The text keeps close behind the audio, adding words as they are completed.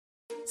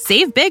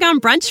Save big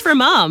on brunch for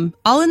mom,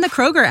 all in the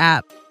Kroger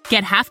app.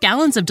 Get half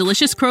gallons of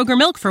delicious Kroger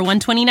milk for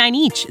 $1.29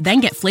 each. Then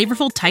get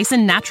flavorful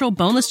Tyson natural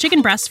boneless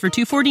chicken breasts for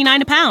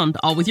 $2.49 a pound,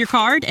 all with your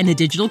card and a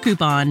digital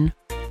coupon.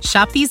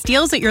 Shop these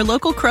deals at your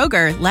local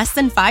Kroger, less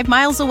than 5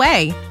 miles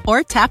away.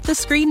 Or tap the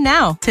screen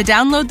now to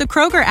download the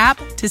Kroger app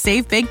to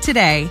save big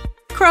today.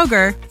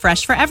 Kroger,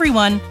 fresh for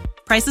everyone.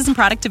 Prices and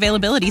product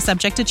availability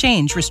subject to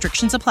change.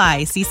 Restrictions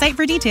apply. See site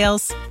for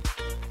details.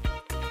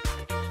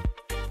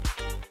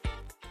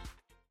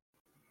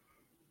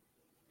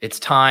 It's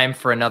time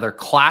for another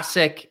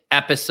classic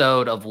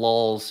episode of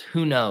Lolz.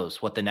 Who knows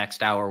what the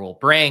next hour will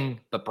bring,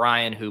 but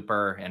Brian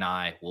Hooper and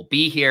I will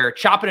be here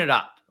chopping it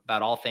up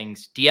about all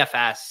things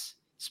DFS,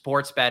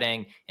 sports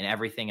betting, and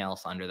everything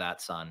else under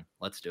that sun.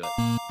 Let's do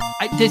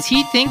it. Does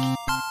he think?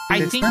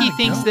 I think he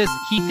thinks this.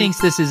 He thinks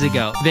this is a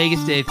go.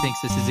 Vegas Dave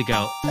thinks this is a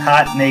go.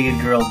 Hot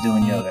naked girls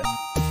doing yoga.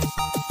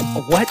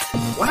 What?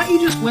 Why don't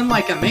you just win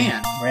like a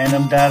man?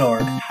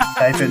 Random.org.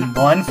 Type in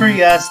 1 for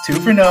yes,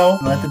 2 for no.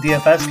 And let the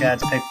DFS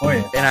gods pick for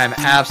you. And I'm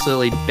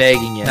absolutely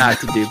begging you not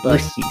to dupe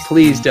us.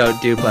 Please don't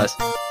dupe us.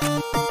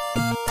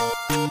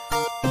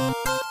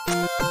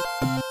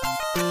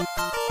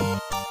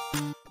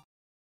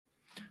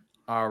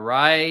 All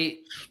right,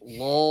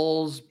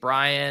 Lolz,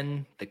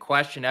 Brian, the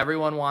question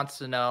everyone wants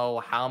to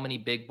know, how many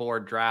big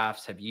board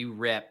drafts have you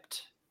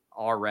ripped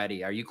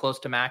already? Are you close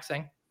to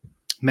maxing?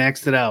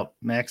 Maxed it out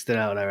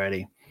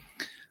already.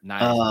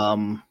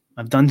 Nice.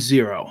 I've done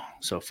 0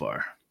 so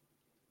far.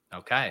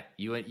 Okay,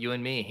 you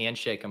and me,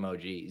 handshake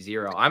emoji,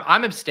 0.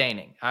 I'm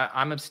abstaining.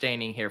 I'm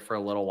abstaining here for a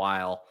little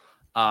while.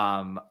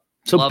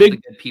 So love big the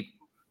good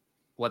people.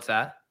 What's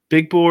that?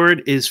 Big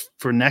board is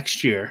for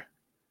next year.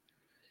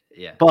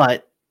 Yeah,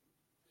 but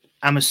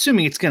I'm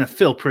assuming it's going to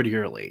fill pretty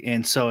early,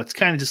 and so it's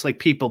kind of just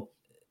like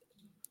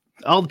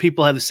all the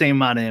people have the same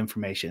amount of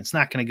information. It's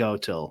not going to go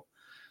till.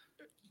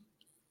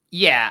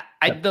 Yeah,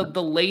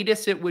 the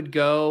latest it would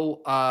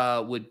go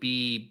would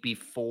be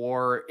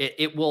before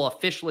it will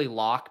officially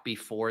lock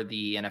before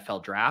the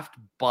NFL draft,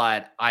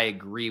 but I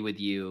agree with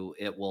you.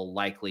 It will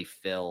likely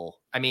fill.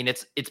 I mean,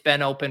 it's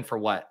been open for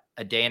what,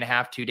 a day and a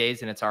half, 2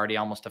 days, and it's already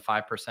almost a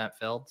 5%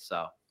 filled.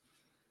 So,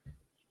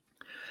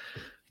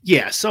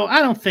 yeah. So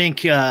I don't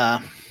think,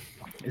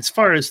 as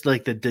far as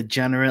like the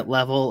degenerate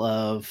level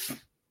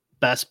of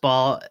best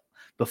ball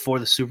before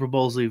the Super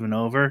Bowl's even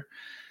over,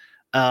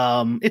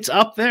 it's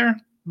up there.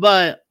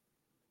 But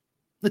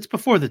it's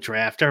before the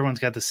draft. Everyone's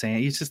got the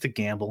same. It's just a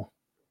gamble.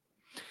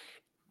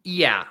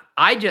 Yeah,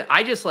 I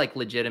just like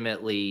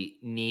legitimately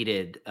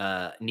need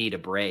a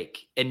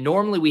break. And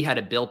normally we had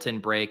a built-in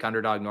break.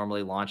 Underdog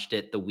normally launched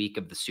it the week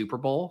of the Super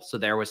Bowl, so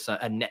there was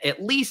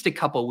at least a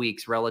couple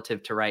weeks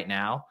relative to right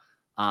now.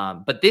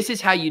 But this is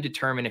how you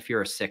determine if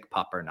you're a sick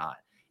pup or not.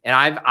 And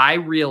I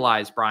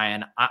realized,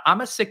 Brian,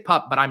 I'm a sick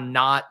pup, but I'm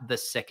not the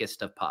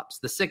sickest of pups.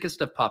 The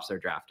sickest of pups are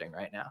drafting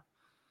right now.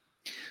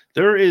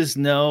 There is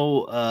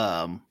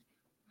no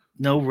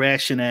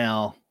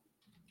rationale,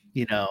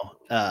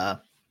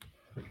 that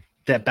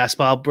best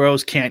ball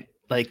bros can't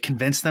like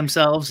convince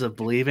themselves of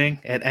believing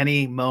at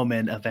any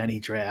moment of any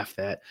draft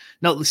that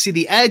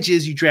the edge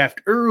is you draft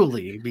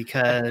early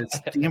because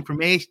the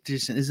information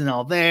isn't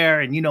all there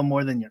and you know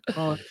more than your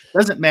own.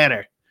 Doesn't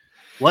matter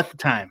what the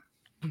time.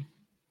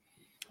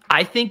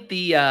 I think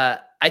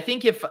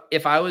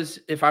if I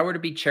were to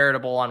be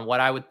charitable on what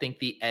I would think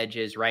the edge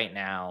is right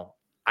now,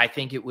 I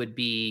think it would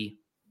be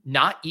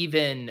not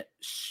even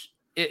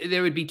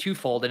there would be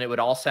twofold, and it would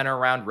all center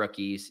around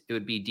rookies. It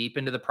would be deep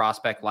into the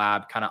prospect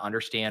lab, kind of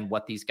understand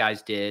what these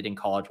guys did in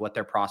college, what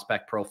their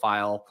prospect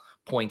profile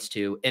points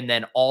to. And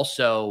then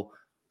also,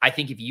 I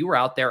think if you were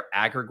out there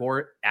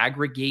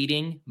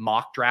aggregating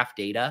mock draft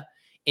data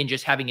and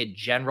just having a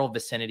general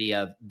vicinity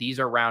of these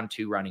are round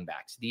 2 running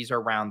backs, these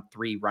are round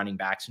 3 running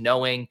backs,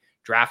 knowing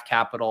draft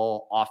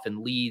capital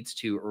often leads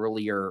to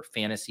earlier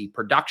fantasy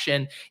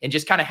production, and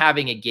just kind of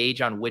having a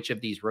gauge on which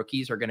of these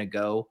rookies are going to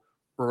go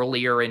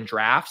earlier in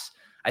drafts.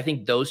 I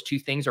think those 2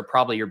 things are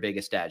probably your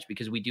biggest edge,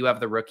 because we do have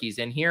the rookies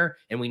in here,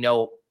 and we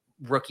know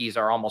rookies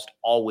are almost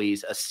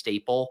always a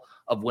staple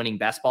of winning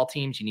best ball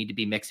teams. You need to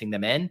be mixing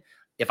them in.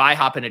 If I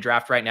hop in a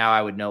draft right now,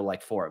 I would know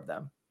like 4 of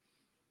them.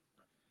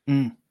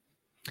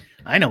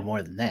 I know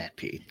more than that,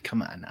 Pete.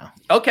 Come on now.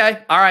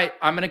 Okay. All right.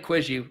 I'm going to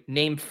quiz you.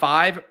 Name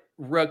 5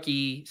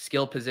 rookie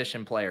skill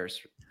position players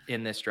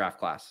in this draft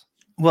class.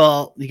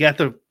 Well, you got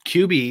the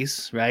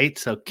QBs, right?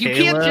 So you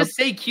can't just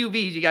say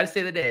QBs. You got to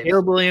say the names.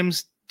 Caleb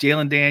Williams,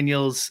 Jalen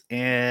Daniels,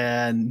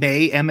 and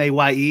Maye,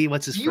 M-A-Y-E.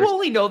 What's his first? You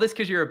only know this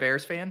because you're a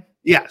Bears fan?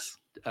 Yes.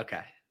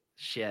 Okay.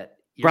 Shit.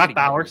 Brock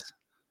Bowers.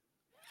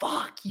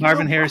 Fuck.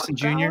 Marvin Harrison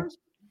Jr.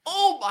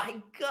 Oh, my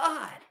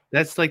God.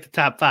 That's like the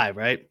top 5,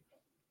 right?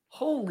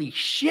 Holy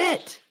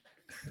shit.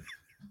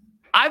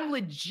 I'm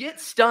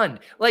legit stunned.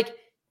 Like,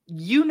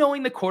 you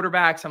knowing the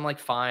quarterbacks, I'm like,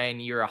 fine,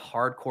 you're a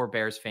hardcore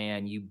Bears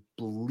fan. You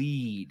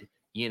bleed,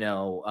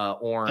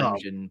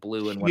 orange and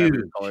blue and whatever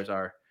the colors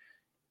are.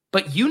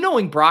 But you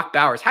knowing Brock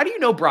Bowers, how do you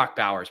know Brock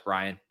Bowers,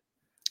 Brian?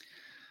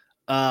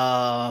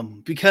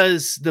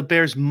 Because the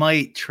Bears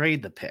might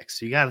trade the picks.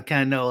 So you got to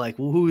kind of know like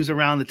who's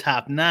around the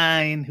top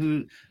 9,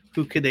 who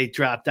could they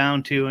drop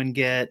down to and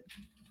get.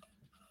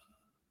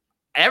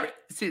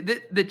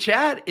 The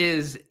chat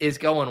is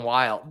going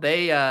wild.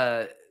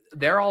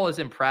 They're all as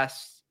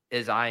impressed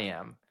as I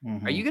am.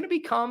 Mm-hmm. Are you going to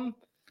become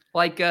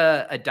like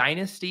a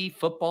dynasty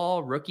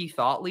football rookie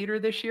thought leader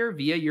this year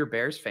via your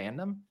Bears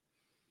fandom?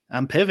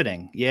 I'm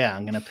pivoting. Yeah,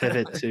 I'm going to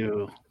pivot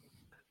to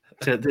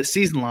the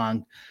season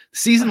long.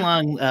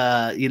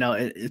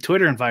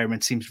 Twitter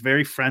environment seems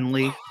very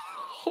friendly.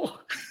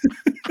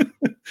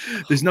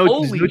 There's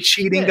no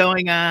cheating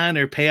going on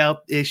or payout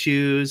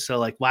issues. So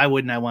like, why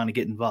wouldn't I want to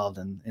get involved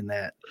in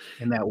that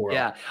world?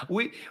 Yeah,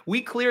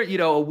 we cleared,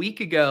 a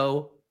week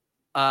ago,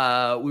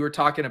 we were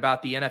talking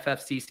about the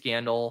NFFC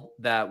scandal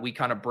that we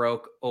kind of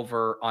broke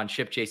over on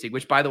ship chasing,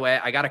 which by the way,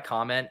 I got a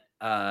comment.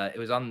 It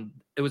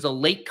was a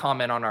late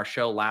comment on our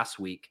show last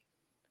week,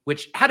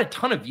 which had a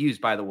ton of views,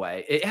 by the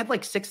way. It had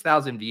like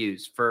 6,000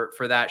 views for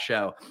that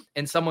show.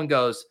 And someone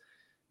goes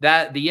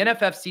that the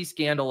NFFC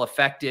scandal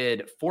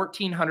affected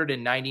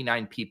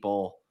 1,499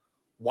 people.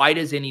 Why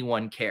does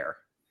anyone care?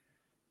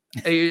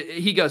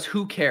 He goes,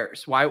 who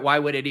cares? Why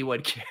would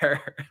anyone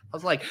care? I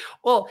was like,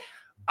 well,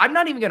 I'm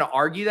not even going to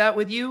argue that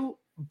with you,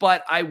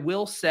 but I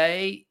will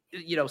say,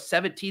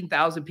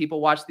 17,000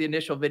 people watched the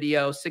initial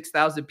video,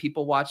 6,000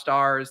 people watched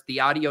ours, the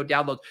audio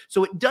downloads.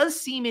 So it does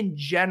seem in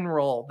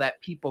general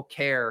that people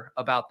care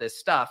about this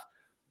stuff.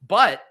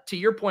 But to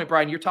your point,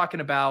 Brian, you're talking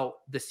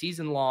about the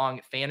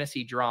season-long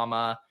fantasy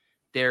drama.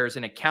 There's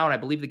an account, I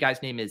believe the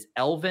guy's name is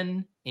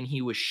Elvin, and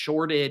he was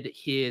shorted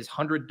his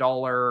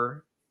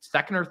 $100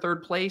 second or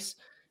third place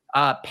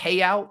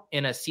payout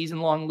in a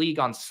season-long league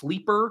on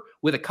Sleeper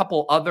with a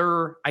couple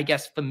other, I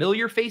guess,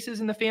 familiar faces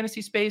in the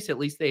fantasy space. At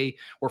least they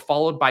were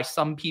followed by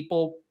some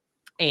people.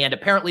 And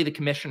apparently the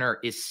commissioner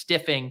is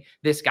stiffing.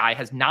 This guy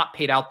has not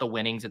paid out the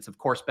winnings. It's, of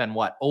course, been,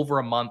 over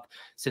a month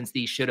since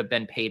these should have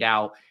been paid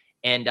out.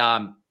 And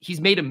he's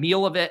made a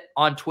meal of it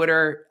on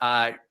Twitter,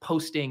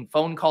 posting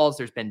phone calls.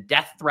 There's been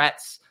death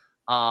threats.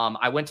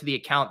 I went to the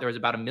account. There was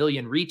about 1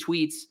 million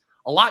retweets.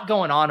 A lot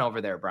going on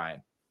over there,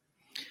 Brian.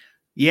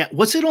 Yeah.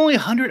 Was it only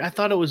 100? I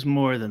thought it was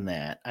more than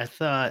that.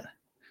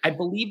 I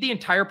believe the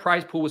entire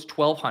prize pool was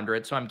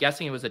 1,200. So I'm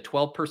guessing it was a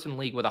 12-person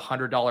league with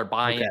 $100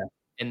 buy-in,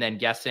 and then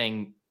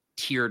guessing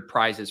tiered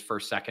prizes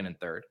first, second, and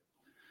third.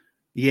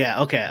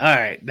 Yeah. Okay. All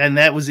right. Then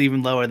that was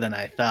even lower than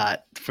I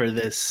thought for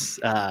this,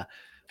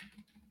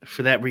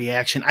 for that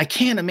reaction. I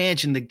can't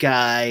imagine the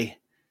guy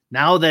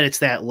now that it's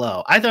that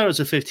low. I thought it was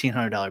a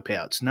 $1,500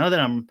 payout. So now that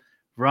I'm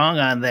wrong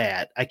on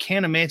that, I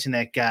can't imagine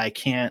that guy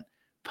can't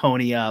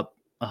pony up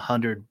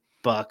 $100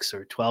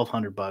 or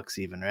 $1,200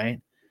 even,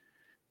 right?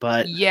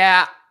 But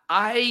yeah,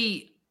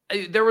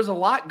 there was a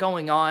lot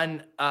going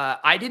on.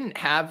 I didn't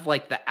have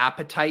the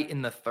appetite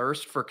and the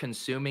thirst for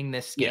consuming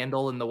this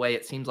scandal in the way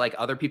it seems like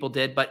other people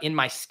did. But in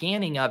my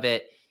scanning of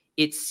it,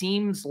 it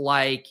seems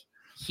like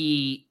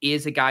he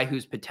is a guy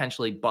who's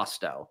potentially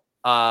busto,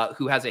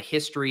 who has a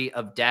history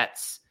of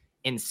debts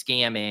and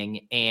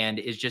scamming and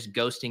is just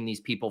ghosting these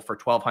people for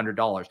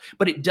 $1,200.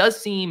 But it does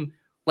seem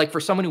like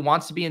for someone who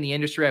wants to be in the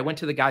industry, I went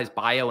to the guy's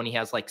bio and he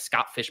has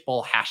Scott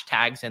Fishbowl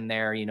hashtags in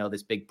there,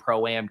 this big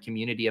pro-am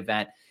community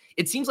event.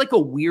 It seems like a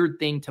weird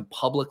thing to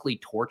publicly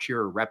torture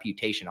your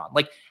reputation on.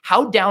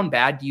 How down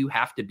bad do you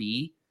have to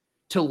be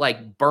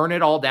to burn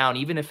it all down,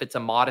 even if it's a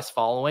modest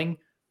following,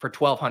 for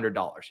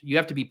 $1,200? You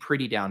have to be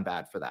pretty down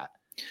bad for that.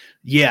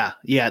 Yeah.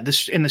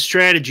 The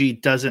strategy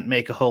doesn't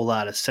make a whole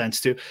lot of sense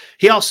too.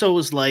 He also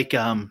was he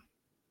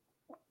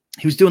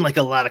was doing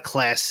a lot of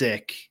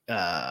classic,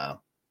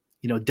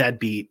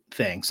 deadbeat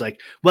things.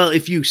 Well,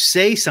 if you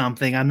say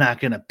something, I'm not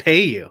going to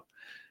pay you.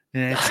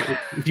 And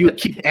if you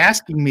keep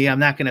asking me, I'm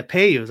not going to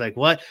pay you. It's like,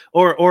 what?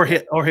 Or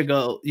he'll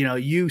go,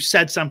 you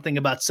said something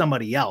about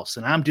somebody else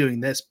and I'm doing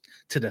this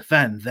to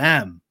defend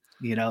them,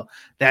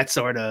 that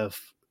sort of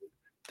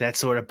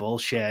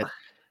bullshit.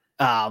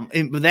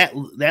 And with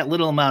that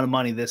little amount of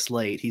money this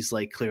late, he's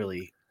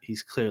clearly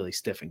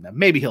stiffing them.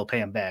 Maybe he'll pay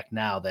him back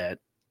now that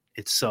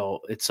it's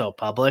so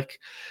public.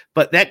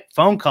 But that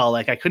phone call,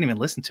 I couldn't even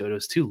listen to it. It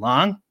was too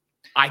long.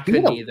 I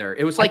couldn't either.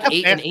 It was an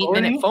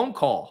 8-minute phone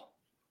call.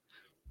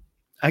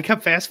 I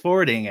kept fast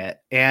forwarding it,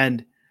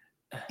 and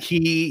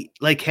he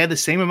had the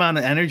same amount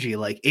of energy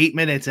 8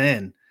 minutes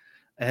in,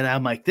 and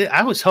I'm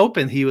I was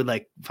hoping he would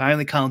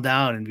finally calm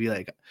down and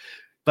be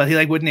but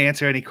he wouldn't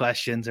answer any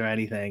questions or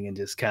anything, and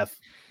just kept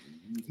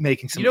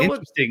making some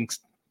interesting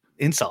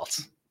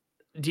insults.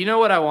 Do you know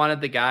what I wanted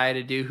the guy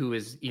to do who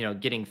was,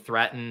 getting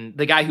threatened?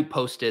 The guy who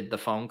posted the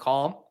phone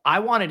call, I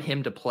wanted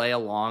him to play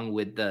along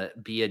with the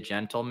be a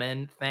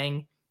gentleman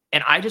thing.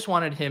 And I just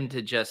wanted him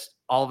to just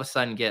all of a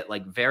sudden get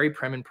very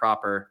prim and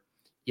proper.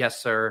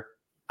 Yes, sir.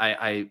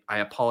 I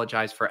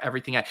apologize for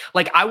everything.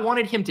 I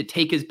wanted him to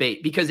take his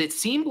bait, because it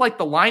seemed like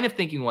the line of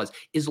thinking was,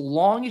 as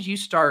long as you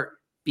start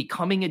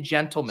becoming a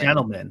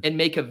gentleman and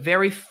make a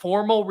very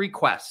formal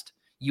request,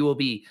 you will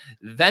be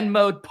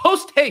Venmo'd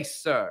post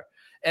haste, sir.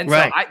 And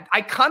Right. so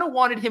I kind of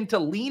wanted him to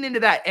lean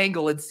into that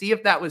angle and see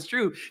if that was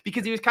true,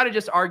 because he was kind of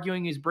just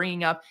arguing, he's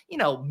bringing up,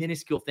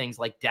 minuscule things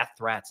like death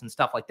threats and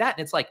stuff like that.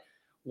 And it's like,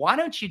 why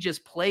don't you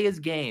just play his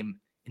game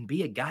and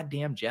be a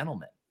goddamn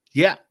gentleman?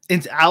 Yeah.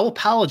 And I'll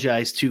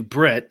apologize to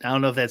Britt. I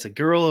don't know if that's a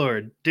girl or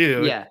a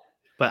dude. Yeah.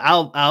 But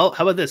how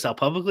about this? I'll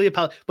publicly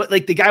apologize. But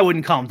like the guy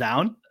wouldn't calm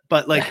down.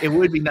 But like it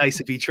would be nice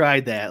if he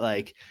tried that.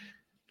 Like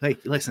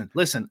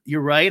listen,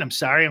 you're right. I'm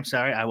sorry.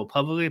 I will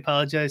publicly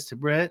apologize to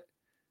Britt.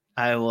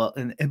 I will,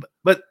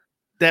 but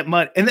that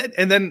money,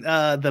 and then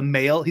the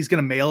mail, he's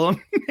gonna mail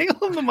him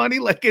the money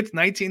like it's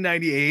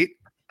 1998.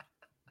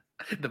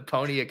 The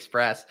Pony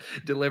Express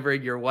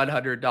delivering your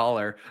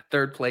 $100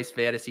 third place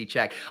fantasy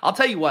check. I'll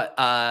tell you what,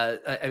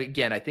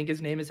 again, I think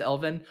his name is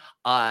Elvin.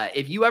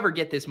 If you ever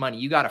get this money,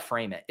 you got to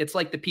frame it. It's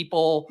like the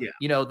people,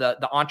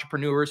 the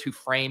entrepreneurs who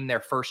frame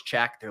their first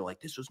check. They're like,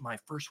 this was my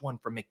first one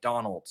from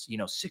McDonald's,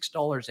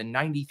 $6.93 in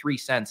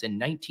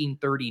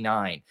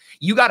 1939.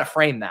 You got to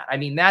frame that. I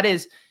mean,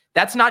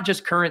 that's not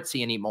just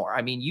currency anymore.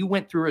 I mean, you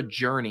went through a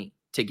journey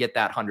to get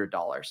that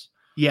 $100.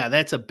 Yeah,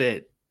 that's a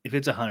bit. If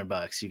it's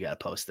 $100, you got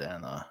to post it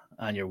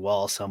on your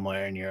wall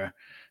somewhere in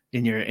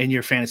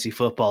your fantasy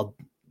football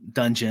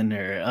dungeon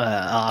or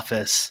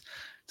office.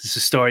 This is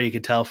a story you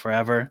could tell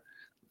forever.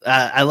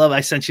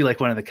 I sent you like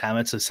one of the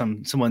comments of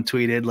someone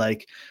tweeted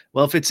like,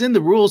 well, if it's in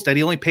the rules that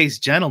he only pays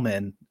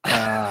gentlemen.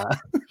 Yeah,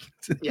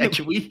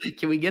 can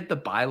we get the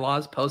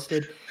bylaws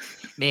posted?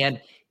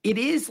 Man, it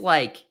is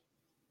like.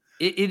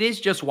 It is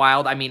just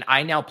wild. I mean,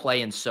 I now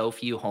play in so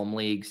few home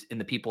leagues, and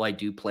the people I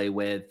do play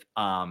with,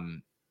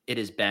 it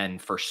has been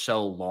for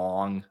so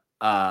long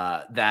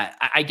that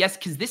I guess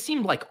because this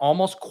seemed like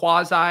almost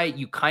quasi,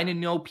 you kind of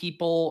know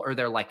people or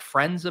they're like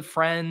friends of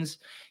friends.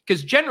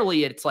 Because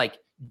generally it's like,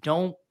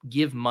 don't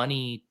give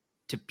money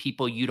to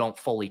people you don't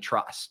fully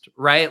trust,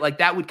 right? Like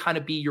that would kind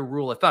of be your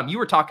rule of thumb. You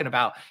were talking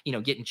about,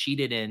 getting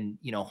cheated in,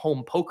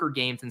 home poker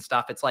games and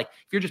stuff. It's like,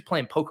 if you're just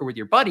playing poker with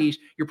your buddies,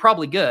 you're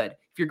probably good.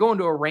 If you're going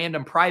to a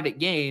random private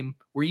game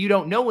where you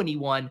don't know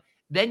anyone,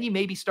 then you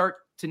maybe start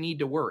to need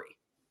to worry.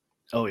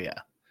 Oh yeah.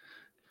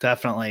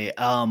 Definitely.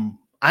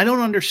 I don't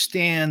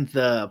understand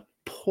the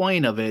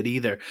point of it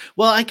either.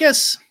 Well, I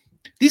guess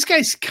these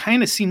guys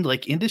kind of seemed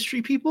like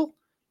industry people,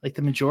 like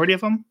the majority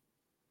of them.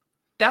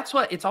 That's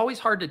what it's always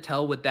hard to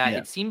tell with that. Yeah.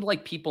 It seemed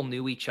like people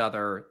knew each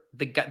other.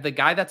 The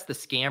guy that's the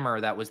scammer,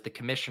 that was the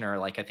commissioner.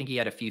 Like, I think he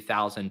had a few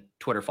thousand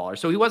Twitter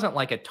followers. So he wasn't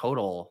like a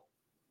total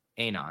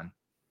anon.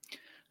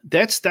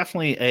 That's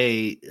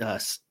definitely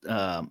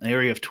an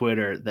area of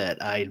Twitter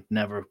that I've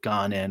never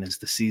gone in, is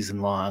the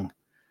season long.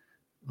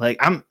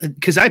 Like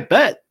because I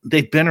bet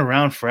they've been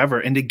around forever,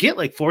 and to get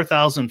like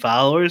 4,000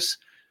 followers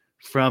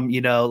from,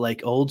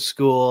 like old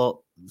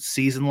school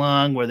season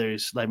long where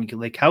there's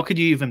like, how could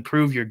you even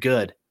prove you're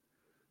good?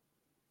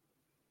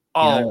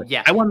 Oh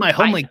yeah. I won my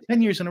home league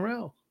 10 years in a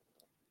row.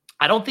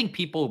 I don't think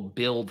people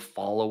build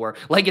follower.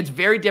 Like it's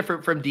very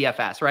different from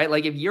DFS, right?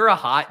 Like if you're a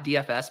hot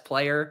DFS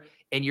player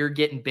and you're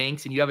getting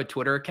banks and you have a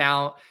Twitter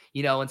account,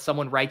 and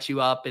someone writes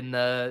you up in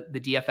the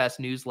DFS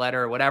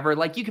newsletter or whatever,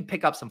 like you could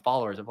pick up some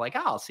followers of like,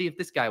 I'll see if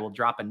this guy will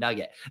drop a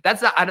nugget.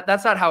 That's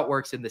not how it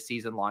works in the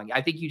season long.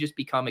 I think you just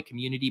become a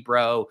community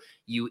bro.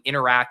 You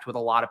interact with a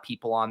lot of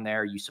people on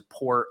there. You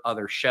support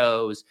other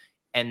shows.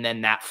 And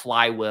then that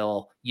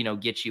flywheel,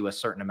 gets you a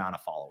certain amount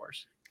of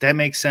followers. That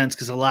makes sense,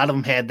 because a lot of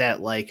them had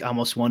that like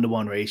almost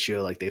 1-to-1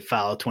 ratio. Like they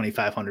follow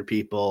 2,500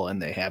 people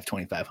and they have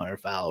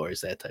 2,500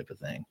 followers, that type of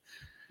thing.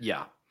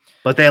 Yeah.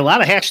 But they had a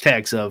lot of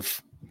hashtags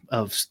of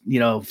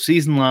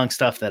season long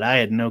stuff that I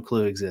had no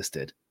clue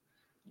existed.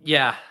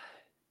 Yeah.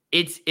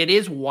 It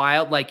is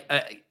wild.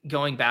 Like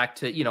going back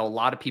to, a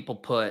lot of people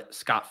put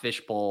Scott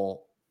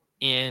Fishbowl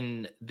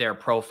in their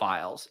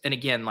profiles. And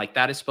again, like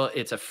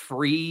it's a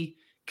free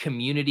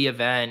community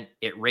event.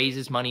 It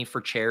raises money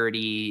for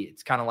charity.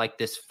 It's kind of like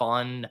this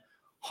fun,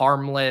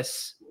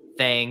 harmless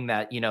thing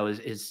that,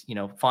 is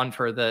fun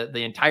for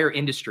the entire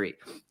industry.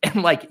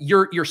 And like,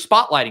 you're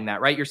spotlighting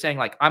that, right? You're saying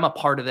like, I'm a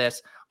part of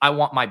this. I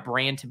want my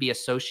brand to be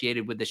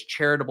associated with this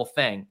charitable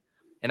thing,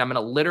 and I'm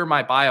going to litter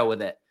my bio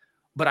with it.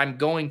 But I'm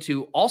going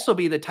to also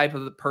be the type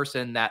of the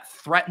person that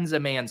threatens a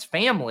man's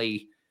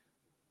family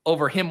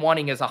over him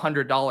wanting his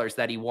 $100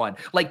 that he won.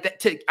 Like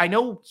that. I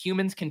know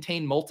humans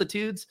contain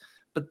multitudes,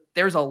 but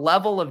there's a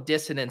level of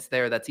dissonance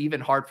there that's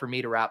even hard for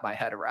me to wrap my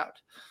head around.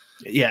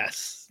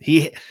 Yes,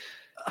 it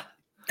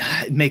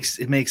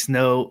makes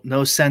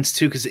no sense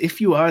too. Because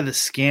if you are the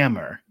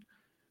scammer,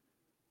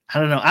 I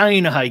don't know. I don't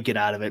even know how you get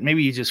out of it.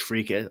 Maybe you just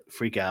freak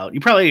out. You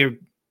probably are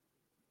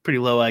pretty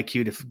low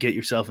IQ to get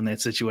yourself in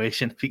that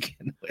situation to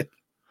begin with.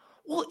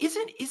 Well,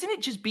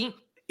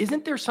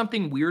 isn't there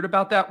something weird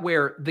about that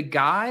where the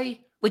guy,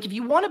 like if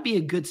you want to be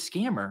a good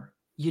scammer,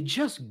 you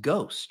just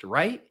ghost,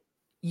 right?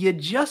 You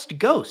just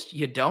ghost.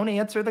 You don't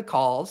answer the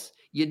calls.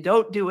 You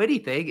don't do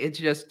anything. It's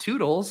just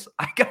toodles.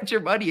 I got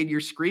your money, and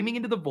you're screaming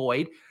into the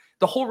void.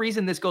 The whole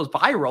reason this goes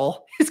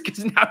viral is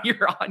because now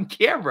you're on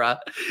camera,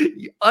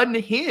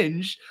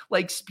 unhinged,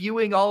 like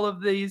spewing all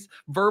of these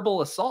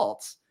verbal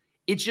assaults.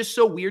 It's just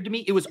so weird to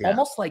me. It was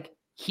almost like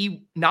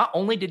he not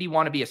only did he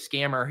want to be a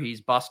scammer,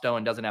 he's busto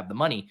and doesn't have the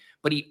money,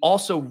 but he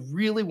also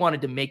really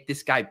wanted to make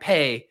this guy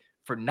pay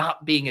for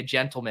not being a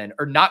gentleman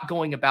or not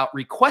going about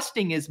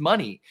requesting his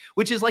money,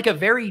 which is like a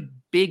very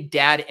big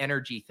dad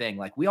energy thing.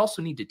 Like, we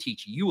also need to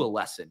teach you a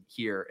lesson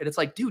here. And it's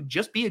like, dude,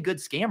 just be a good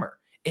scammer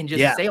and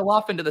just sail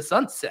off into the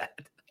sunset.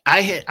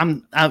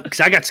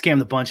 Because I got scammed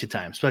a bunch of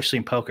times, especially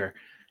in poker.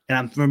 And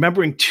I'm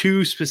remembering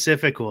 2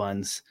 specific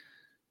ones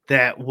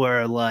that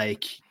were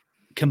like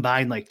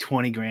combined like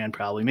 20 grand,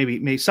 probably,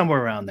 maybe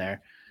somewhere around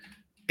there.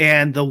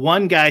 And the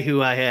one guy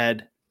who I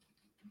had,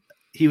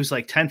 he was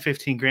like 10,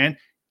 15 grand.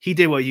 He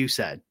did what you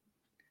said.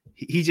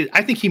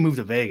 I think he moved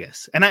to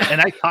Vegas. And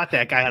I taught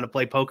that guy how to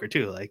play poker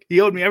too. Like, he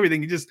owed me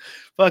everything. He just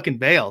fucking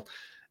bailed.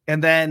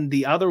 And then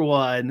the other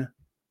one,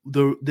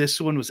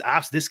 this one was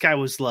opposite. This guy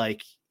was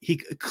like, he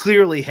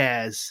clearly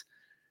has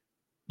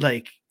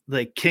like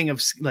king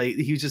of, like,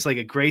 he was just like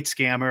a great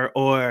scammer,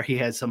 or he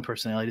had some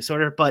personality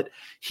disorder, but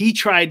he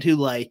tried to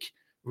like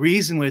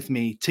reason with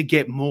me to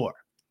get more.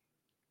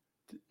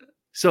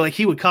 So like,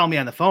 he would call me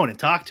on the phone and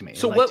talk to me.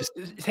 So like,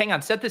 hang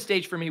on, set the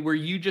stage for me. Were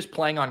you just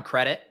playing on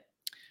credit,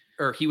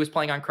 or he was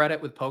playing on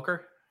credit with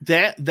poker?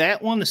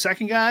 That one, the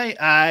second guy,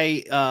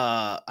 I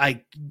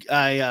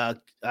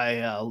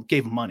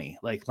gave him money,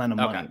 like lent him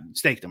money,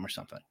 staked him or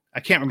something. I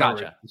can't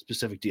remember the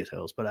specific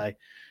details, but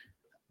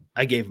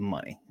I gave him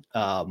money.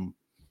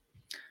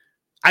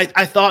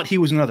 I thought he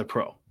was another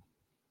pro.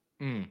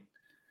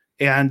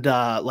 And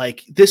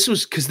like, this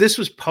was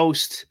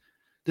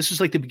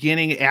like the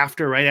beginning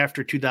right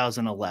after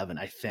 2011,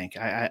 I think.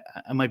 I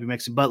might be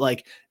mixing, but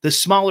like the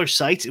smaller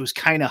sites, it was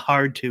kind of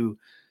hard to,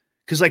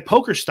 because like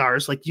Poker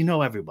Stars, like,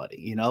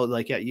 everybody,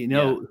 like,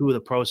 who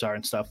the pros are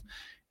and stuff.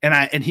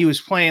 And he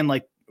was playing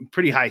like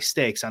pretty high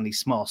stakes on these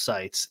small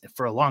sites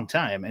for a long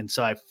time. And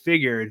so I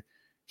figured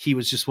he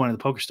was just one of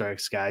the Poker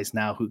Stars guys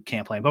now who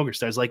can't play in Poker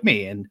Stars like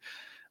me. And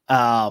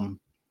then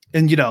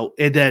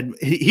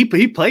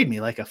he played me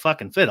like a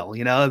fucking fiddle,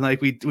 and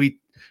like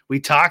we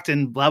talked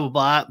and blah, blah,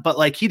 blah. But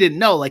like, he didn't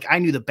know, like, I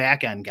knew the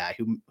back end guy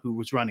who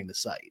was running the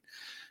site.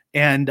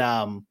 And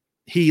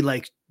he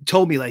like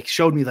told me, like,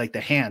 showed me like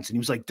the hands, and he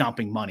was like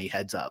dumping money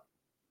heads up.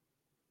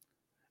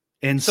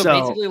 And so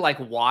basically like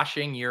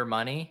washing your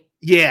money.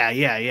 Yeah.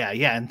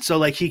 And so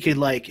like, he could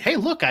like, hey,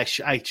 look, I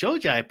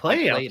showed you I was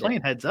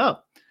playing heads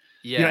up.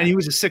 Yeah. And he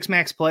was a 6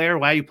 max player.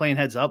 Why are you playing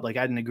heads up? Like,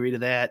 I didn't agree to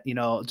that,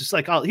 just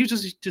like, he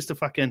was just a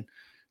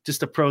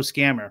pro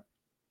scammer.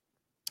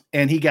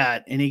 And he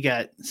got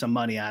some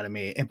money out of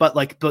me. But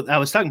I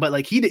was talking about,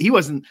 like, he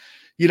wasn't,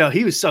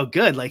 he was so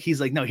good. Like, he's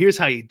like, no, here's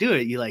how you do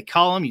it. You like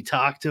call him, you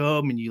talk to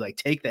him, and you like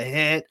take the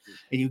hit,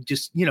 and you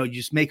just, you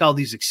just make all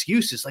these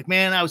excuses. Like,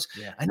 man, I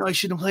know I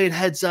shouldn't have played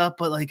heads up,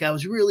 but like, I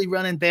was really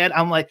running bad.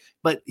 I'm like,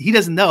 but he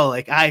doesn't know,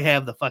 like, I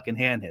have the fucking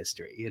hand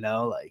history,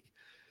 like,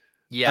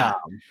 yeah.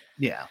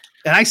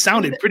 And I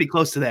sounded pretty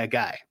close to that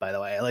guy, by the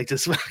way. I like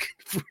just fucking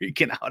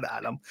freaking out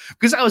on him,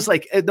 because I was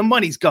like, the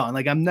money's gone.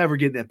 Like, I'm never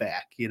getting it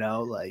back,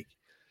 like.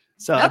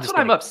 So that's what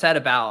I'm upset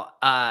about.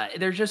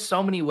 There's just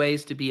so many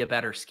ways to be a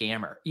better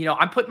scammer.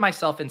 I'm putting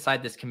myself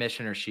inside this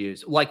commissioner's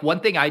shoes. Like, one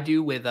thing I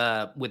do with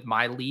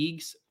my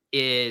leagues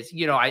is,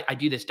 I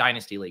do this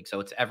dynasty league.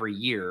 So it's every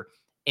year.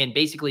 And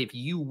basically, if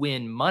you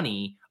win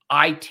money,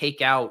 I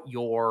take out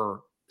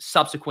your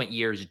subsequent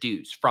year's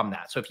dues from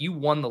that. So if you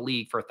won the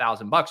league for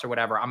 $1,000 or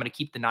whatever, I'm going to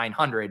keep the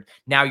 900.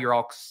 Now you're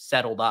all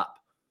settled up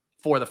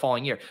for the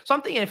following year. So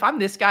I'm thinking, if I'm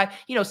this guy,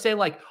 say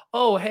like,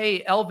 oh,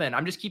 hey, Elvin,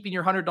 I'm just keeping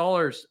your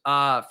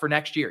 $100 for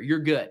next year. You're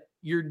good.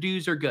 Your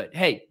dues are good.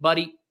 Hey,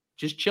 buddy,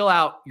 just chill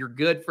out. You're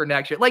good for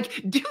next year.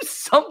 Like, do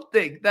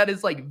something that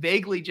is like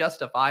vaguely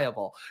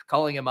justifiable.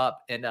 Calling him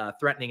up and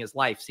threatening his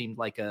life seemed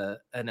like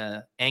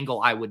an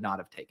angle I would not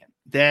have taken.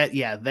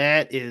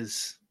 That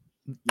is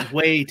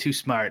way too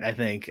smart, I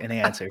think, an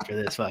answer for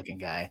this fucking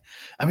guy.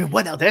 I mean,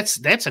 what else?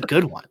 That's a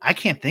good one. I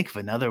can't think of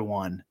another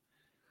one.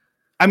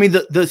 I mean,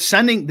 the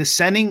sending,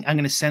 I'm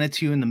going to send it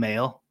to you in the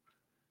mail.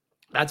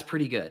 That's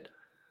pretty good.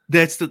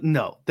 That is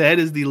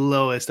the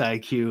lowest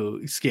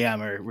IQ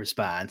scammer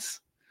response.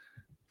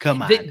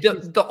 Come on.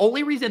 The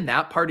only reason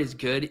that part is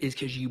good is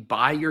because you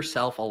buy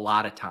yourself a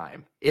lot of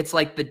time. It's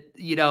like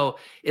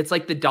it's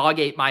like the dog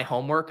ate my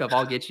homework of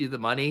I'll get you the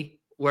money,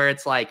 where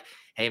it's like,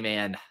 hey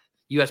man,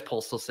 U.S.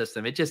 postal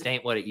system, it just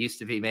ain't what it used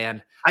to be,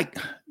 man.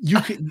 You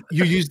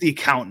use the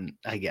accountant,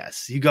 I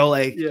guess. You go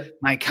like,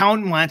 my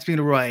accountant wants me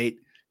to write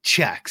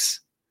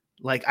checks.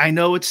 Like, I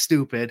know it's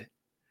stupid,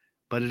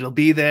 but it'll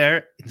be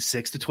there in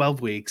 6 to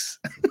 12 weeks.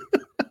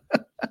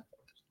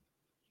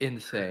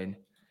 Insane.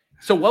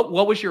 So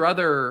what was your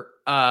other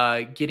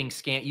getting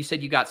scammed? You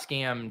said you got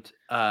scammed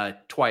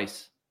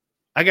twice.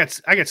 I got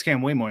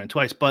scammed way more than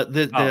twice, but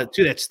the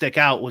two that stick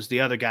out was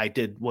the other guy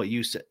did what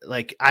you said.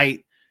 Like,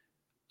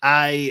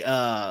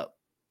 I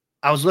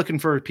was looking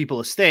for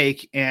people to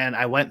stake, and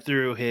I went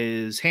through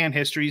his hand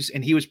histories,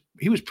 and he was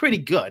pretty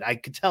good. I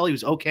could tell he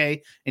was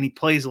okay, and he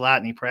plays a lot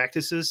and he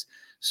practices.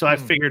 So I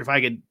figured if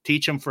I could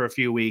teach him for a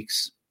few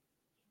weeks,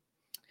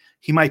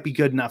 he might be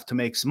good enough to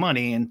make some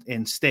money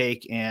and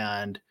stake.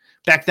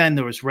 back then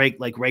there was rake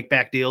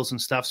back deals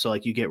and stuff. So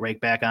like you get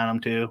rake back on them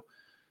too.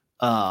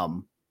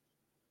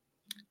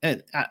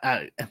 And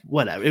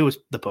whatever, it was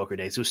the poker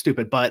days. It was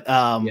stupid, but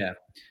yeah.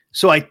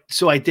 So I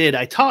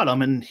taught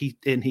him, and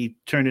he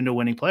turned into a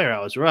winning player. I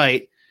was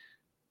right.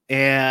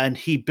 And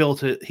he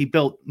built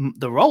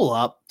the roll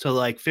up to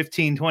like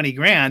 15, 20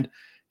 grand,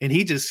 and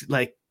he just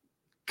like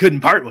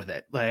couldn't part with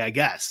it, like, I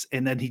guess.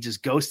 And then he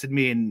just ghosted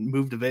me and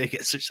moved to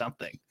Vegas or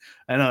something.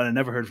 I know. I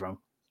never heard from him.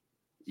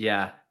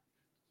 Yeah.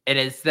 And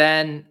it's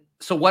then,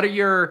 so what are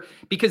your,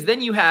 because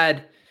then you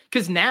had,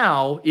 because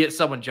now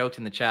someone joked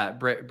in the chat,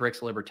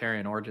 Brick's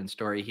libertarian origin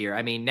story here.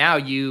 I mean, now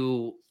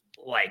you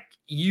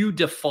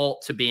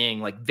default to being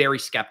like very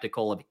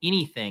skeptical of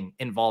anything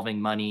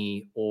involving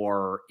money,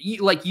 or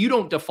like you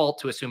don't default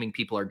to assuming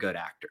people are good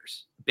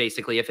actors,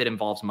 basically, if it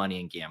involves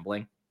money and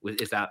gambling.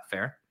 Is that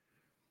fair?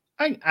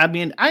 I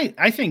mean,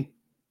 I think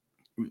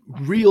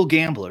real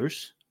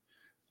gamblers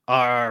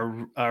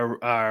are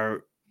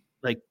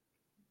like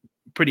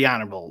pretty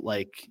honorable.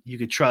 Like you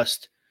could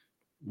trust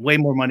way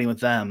more money with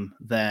them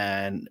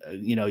than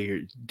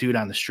your dude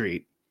on the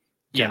street.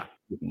 Yeah.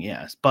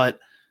 Yes. But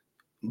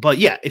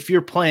yeah, if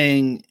you're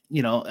playing,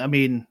 I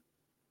mean,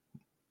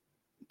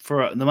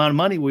 for the amount of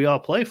money we all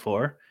play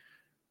for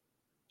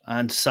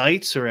on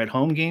sites or at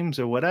home games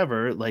or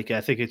whatever, like, I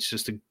think it's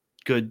just a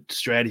good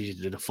strategy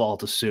to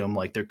default assume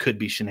like there could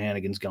be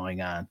shenanigans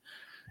going on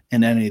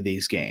in any of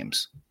these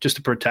games just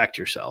to protect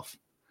yourself.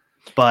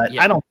 But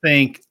I don't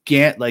think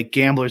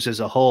gamblers as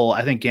a whole,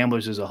 I think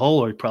gamblers as a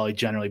whole are probably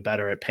generally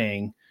better at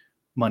paying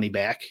money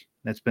back.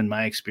 That's been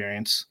my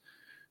experience.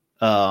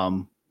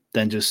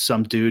 Than just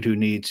some dude who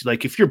needs,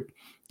 like, if you're,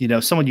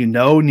 someone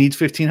needs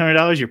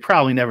 $1,500, you're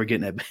probably never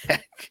getting it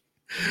back.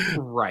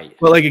 Right.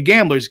 But like a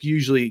gambler's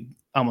usually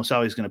almost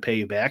always going to pay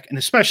you back. And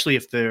especially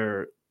if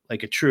they're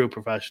like a true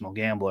professional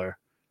gambler,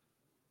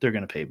 they're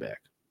going to pay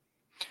back.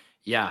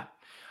 Yeah.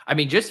 I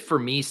mean, just for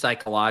me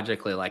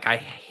psychologically, like I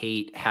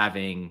hate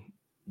having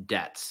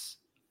debts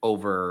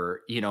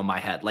over, my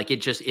head. Like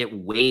it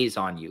weighs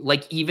on you.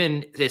 Like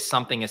even this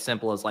something as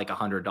simple as like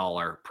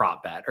 $100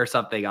 prop bet or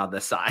something on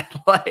the side.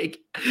 Like,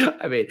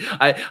 I mean,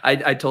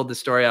 I told the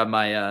story on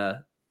my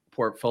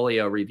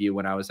portfolio review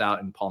when I was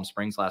out in Palm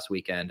Springs last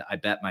weekend. I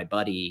bet my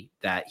buddy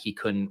that he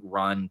couldn't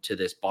run to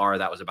this bar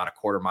that was about a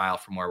quarter mile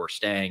from where we're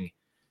staying,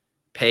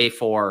 pay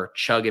for,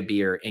 chug a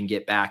beer, and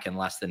get back in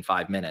less than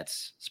 5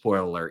 minutes. Spoiler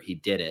alert, he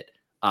did it.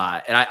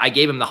 And I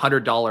gave him the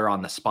 $100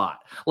 on the spot.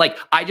 Like,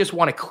 I just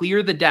want to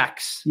clear the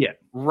decks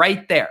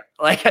right there.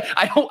 Like,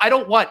 I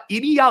don't want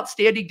any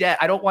outstanding debt.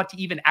 I don't want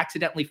to even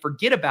accidentally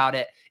forget about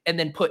it and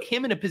then put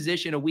him in a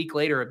position a week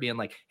later of being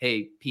like,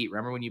 hey, Pete,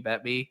 remember when you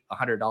bet me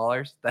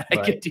 $100 that I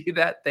could do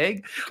that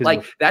thing?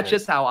 Like, that's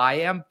just how I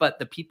am. But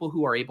the people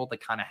who are able to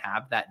kind of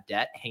have that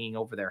debt hanging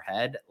over their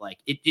head, like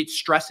it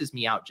stresses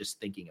me out just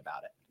thinking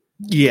about it.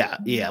 Yeah.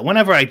 Yeah.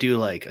 Whenever I do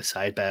like a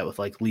side bet with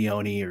like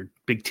Leone or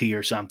Big T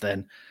or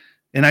something,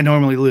 and I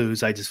normally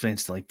lose, I just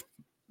instantly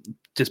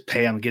just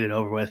pay them and get it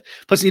over with.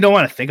 Plus, you don't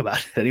want to think about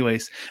it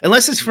anyways,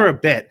 unless it's for a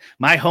bit.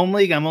 My home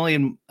league, I'm only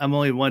in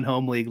one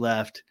home league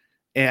left,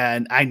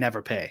 and I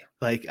never pay.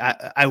 Like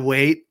I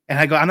wait and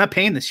I go, I'm not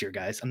paying this year,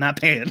 guys. I'm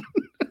not paying.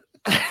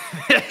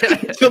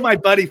 Until my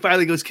buddy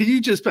finally goes, can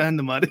you just spend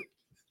the money?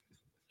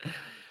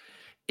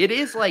 It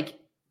is like,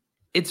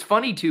 it's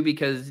funny too,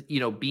 because,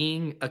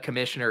 being a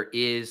commissioner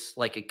is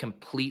like a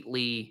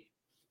completely,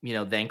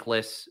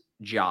 thankless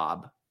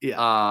job.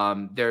 Yeah.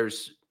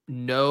 There's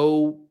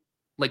no,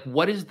 like,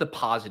 what is the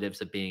positives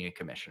of being a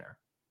commissioner?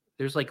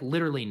 There's like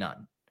literally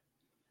none.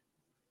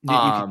 You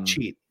can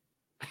cheat.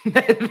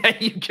 That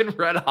you can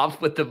run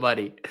off with the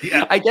money.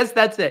 Yeah. I guess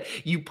that's it.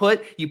 You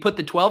put the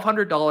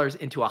 $1,200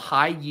 into a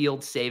high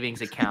yield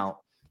savings account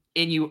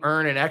and you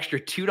earn an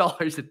extra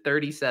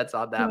 $2.30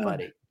 on that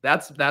money.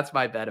 That's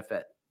my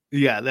benefit.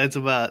 Yeah, that's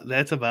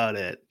about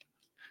it.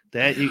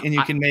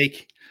 You can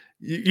make,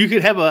 you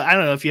could have I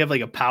don't know if you have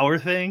like a power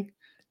thing.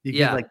 You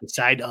can like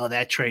decide,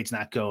 that trade's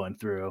not going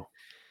through.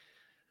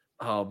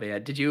 Oh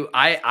man,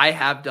 I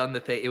have done the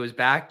thing. It was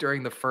back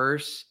during the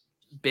first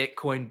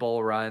Bitcoin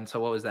bull run. So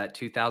what was that?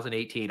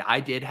 2018. I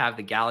did have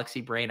the Galaxy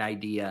Brain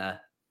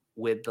idea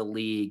with the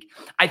league.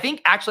 I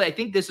think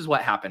this is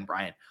what happened,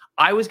 Brian.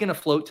 I was going to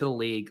float to the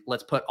league.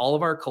 Let's put all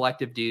of our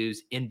collective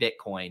dues in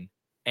Bitcoin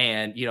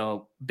and,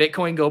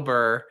 Bitcoin go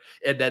burr.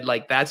 And then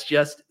like, that's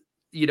just,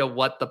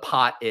 what the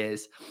pot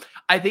is.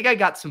 I think I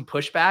got some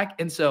pushback.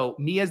 And so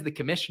me as the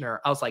commissioner,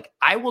 I was like,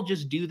 I will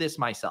just do this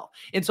myself.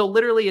 And so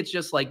literally it's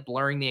just like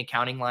blurring the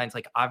accounting lines.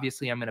 Like,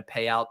 obviously I'm going to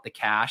pay out the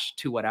cash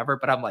to whatever,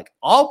 but I'm like,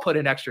 I'll put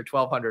an extra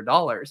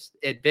 $1,200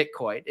 in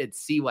Bitcoin and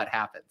see what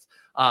happens.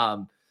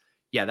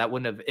 That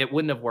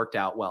wouldn't have worked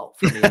out well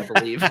for me, I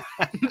believe.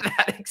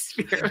 That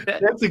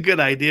experiment. That's a good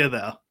idea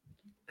though.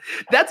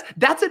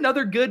 That's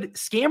another good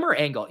scammer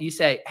angle. You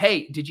say,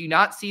 hey, did you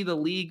not see the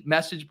league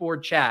message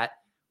board chat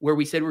where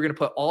we said we're going to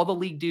put all the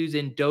league dues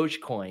in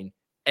Dogecoin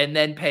and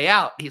then pay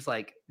out? He's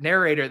like,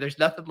 narrator, there's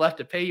nothing left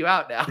to pay you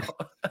out now.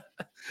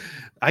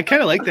 I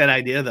kind of like that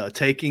idea though,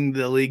 taking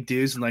the league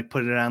dues and like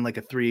putting it on like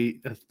a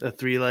three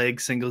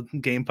leg single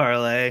game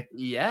parlay.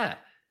 Yeah.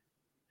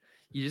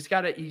 You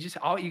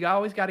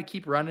always gotta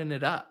keep running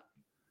it up.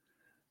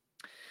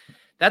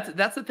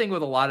 That's the thing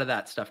with a lot of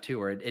that stuff too,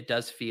 where it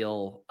does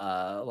feel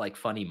like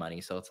funny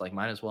money. So it's like,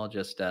 might as well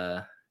just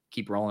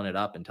keep rolling it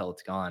up until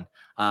it's gone.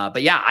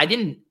 But yeah, I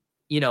didn't,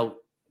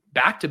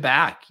 back to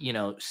back,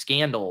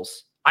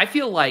 scandals. I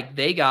feel like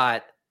they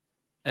got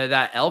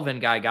that Elvin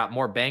guy got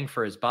more bang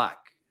for his buck.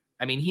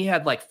 I mean, he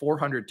had like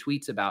 400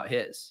 tweets about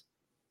his.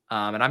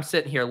 And I'm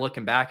sitting here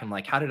looking back. I'm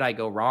like, how did I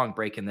go wrong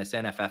breaking this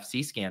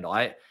NFFC scandal?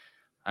 I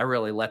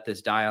really let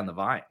this die on the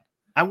vine.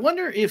 I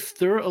wonder if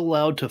they're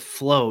allowed to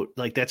float,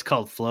 like that's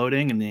called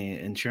floating in the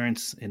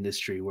insurance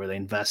industry, where they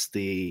invest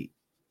the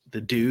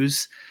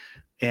dues.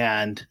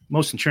 And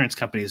most insurance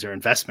companies are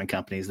investment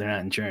companies. They're not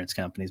insurance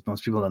companies.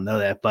 Most people don't know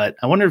that. But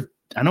I wonder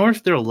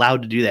if they're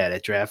allowed to do that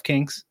at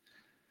DraftKings.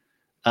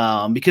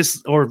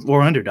 Because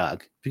or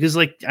Underdog. Because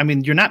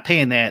you're not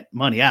paying that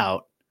money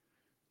out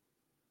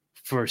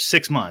for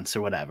 6 months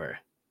or whatever.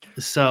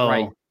 So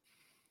Right.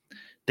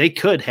 They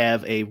could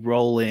have a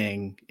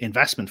rolling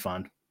investment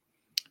fund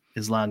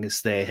as long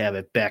as they have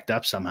it backed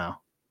up somehow.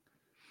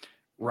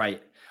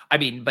 Right. I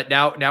mean, but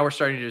now we're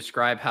starting to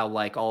describe how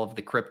like all of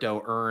the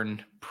crypto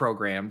earn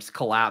programs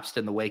collapsed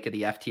in the wake of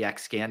the FTX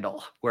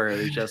scandal, where it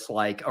was just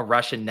like a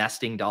Russian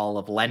nesting doll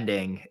of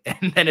lending.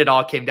 And then it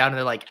all came down and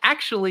they're like,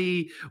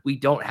 actually, we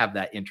don't have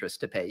that interest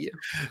to pay you.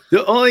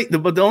 The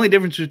only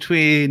difference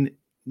between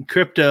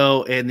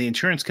crypto and the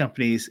insurance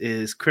companies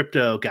is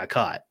crypto got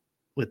caught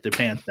with their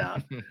pants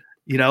down.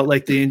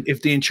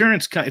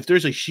 If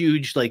there's a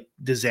huge like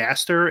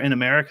disaster in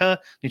America,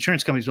 the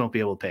insurance companies won't be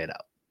able to pay it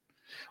out.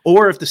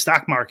 Or if the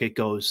stock market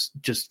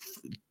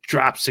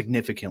drops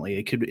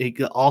significantly,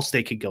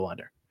 Allstate could go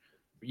under.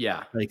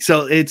 Yeah.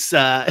 So it's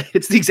the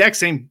exact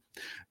same.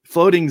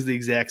 Floating's the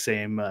exact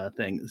same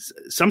thing.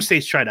 Some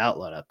states tried to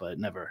outlaw it, but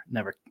never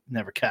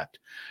kept.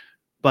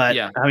 But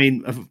yeah. I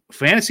mean,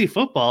 fantasy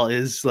football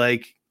is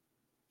like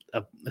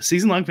a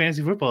season-long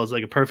fantasy football is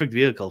like a perfect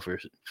vehicle for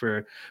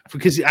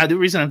because the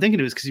reason I'm thinking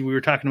of it is because we were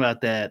talking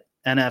about that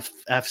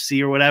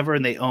NFFC or whatever,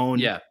 and they own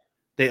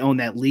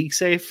that league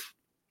safe.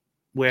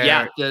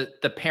 Where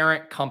the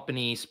parent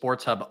company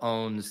Sports Hub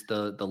owns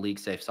the League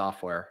Safe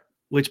software,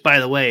 which by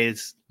the way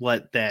is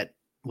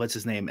what's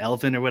his name,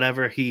 Elvin or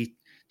whatever. He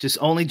just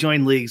only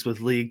joined leagues with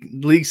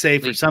League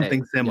Safe or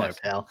something similar, yes.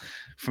 Pal,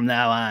 from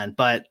now on.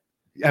 But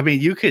I mean,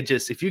 you could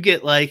just, if you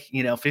get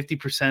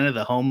 50% of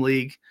the home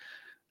league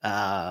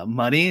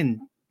money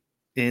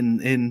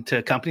into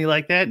a company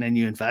like that, and then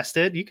you invest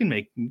it, you can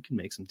make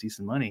some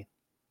decent money.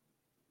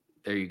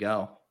 There you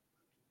go.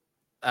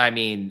 I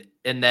mean,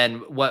 and then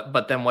what?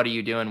 But then what are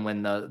you doing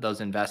when those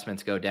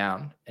investments go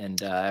down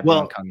and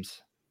everyone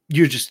comes?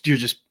 You're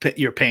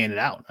you're paying it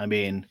out. I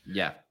mean,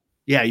 yeah.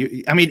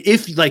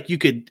 If you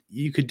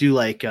could do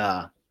like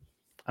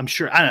I'm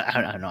sure I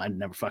don't know. I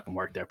never fucking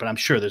worked there, but I'm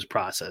sure there's a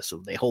process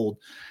of they hold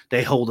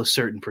a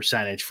certain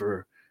percentage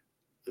for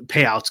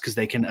payouts because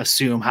they can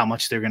assume how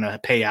much they're going to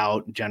pay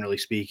out, generally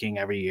speaking,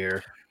 every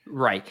year.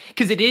 Right.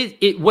 Because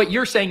what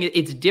you're saying,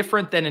 it's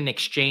different than an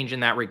exchange in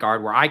that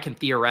regard, where I can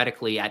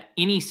theoretically at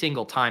any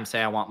single time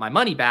say I want my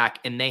money back,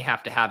 and they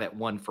have to have it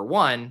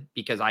 1-for-1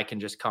 because I can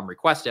just come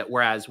request it.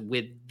 Whereas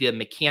with the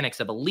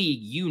mechanics of a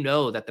league,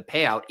 that the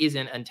payout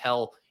isn't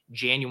until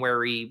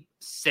January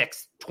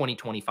 6th,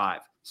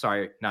 2025.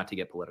 Sorry, not to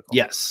get political.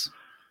 Yes.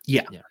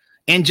 Yeah.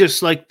 And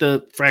just like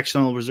the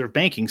fractional reserve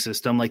banking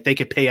system, like they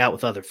could pay out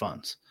with other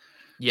funds.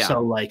 Yeah.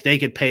 So like they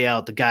could pay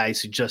out the guys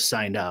who just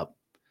signed up.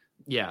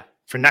 Yeah.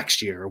 For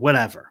next year or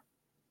whatever.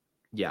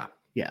 Yeah.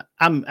 Yeah.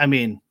 I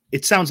mean,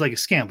 it sounds like a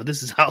scam, but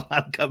this is how a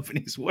lot of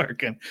companies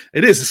work. And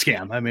it is a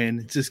scam. I mean,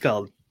 it's just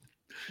called.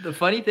 The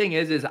funny thing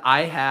is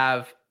I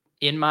have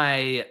in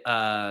my,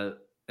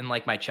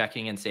 my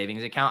checking and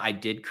savings account, I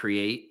did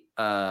create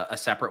a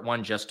separate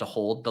one just to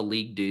hold the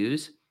league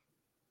dues.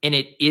 And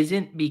it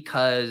isn't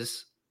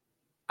because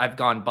I've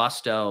gone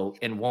busto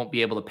and won't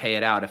be able to pay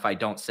it out if I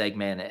don't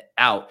segment it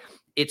out.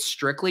 It's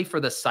strictly for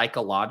the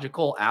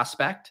psychological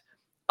aspect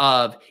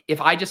of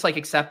if I just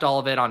accept all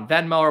of it on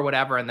Venmo or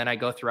whatever, and then I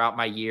go throughout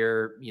my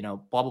year,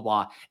 blah, blah,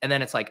 blah. And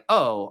then it's like,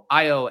 oh,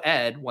 I owe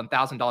Ed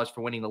 $1,000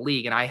 for winning the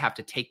league, and I have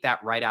to take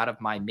that right out of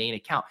my main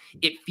account.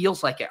 It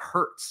feels like it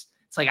hurts.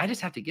 It's like, I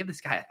just have to give this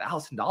guy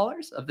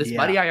 $1,000 of this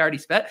money I already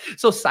spent.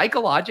 So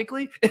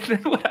psychologically, and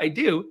then what I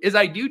do is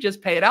I do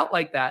just pay it out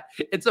like that.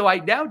 And so I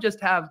now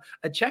just have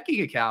a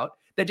checking account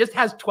that just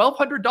has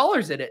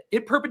 $1,200 in it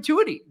in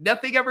perpetuity.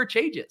 Nothing ever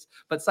changes.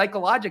 But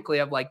psychologically,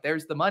 I'm like,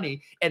 there's the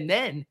money. And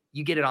then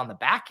you get it on the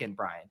back end,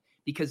 Brian,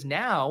 because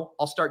now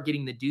I'll start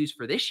getting the dues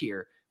for this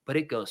year, but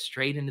it goes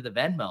straight into the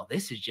Venmo.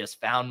 This is just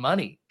found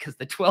money because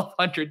the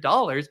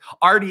 $1,200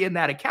 already in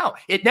that account.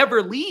 It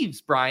never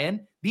leaves,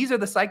 Brian. These are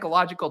the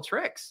psychological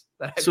tricks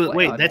that I So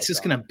wait, that's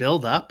just going to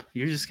build up?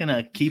 You're just going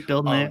to keep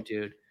building it?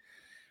 Dude.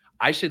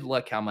 I should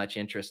look how much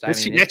interest.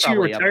 That's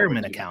your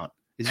retirement account.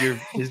 Is your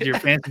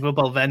fantasy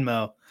football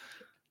Venmo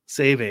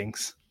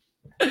savings?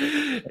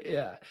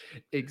 Yeah,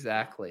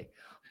 exactly.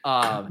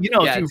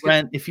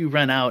 If you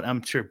rent out,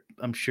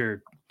 I'm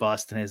sure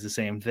Boston has the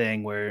same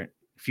thing where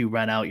if you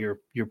rent out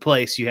your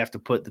place, you have to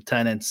put the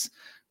tenant's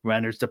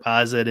renter's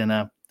deposit in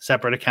a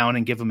separate account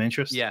and give them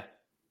interest. Yeah.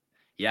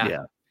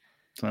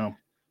 So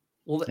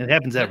well, it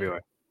happens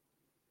everywhere.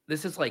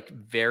 This is like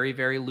very,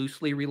 very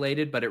loosely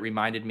related, but it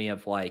reminded me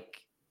of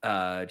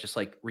just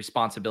like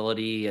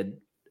responsibility and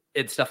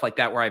stuff like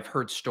that, where I've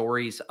heard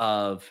stories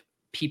of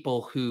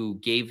people who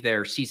gave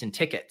their season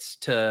tickets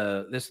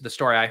to this. The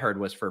story I heard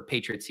was for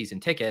Patriots season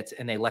tickets,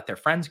 and they let their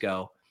friends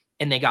go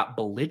and they got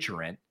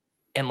belligerent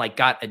and like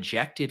got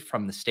ejected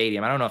from the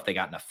stadium. I don't know if they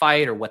got in a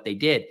fight or what they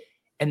did.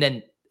 And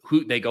then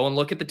they go and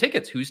look at the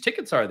tickets. Whose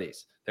tickets are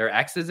these? They're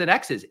X's and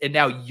X's. And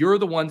now you're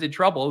the ones in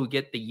trouble who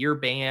get the year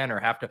ban or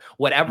have to,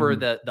 whatever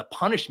the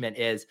punishment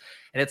is.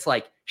 And it's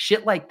like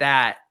shit like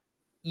that.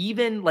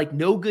 Even like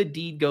no good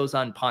deed goes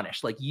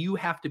unpunished. Like you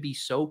have to be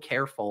so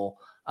careful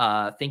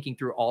thinking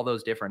through all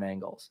those different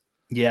angles.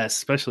 Yeah,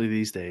 especially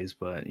these days.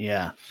 But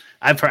yeah,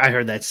 I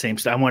heard that same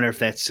stuff. I wonder if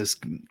that's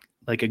just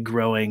like a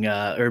growing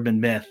urban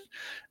myth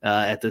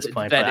at this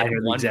point. But I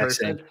heard the exact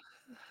same.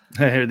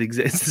 I heard it's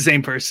the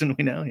same person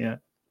we know. Yeah.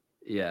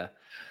 Yeah,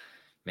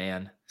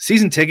 man.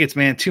 Season tickets,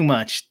 man, too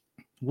much,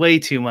 way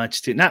too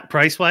much to not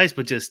price wise,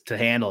 but just to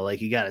handle.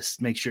 Like you got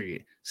to make sure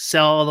you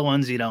sell all the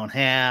ones you don't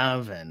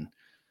have. And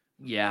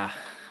yeah,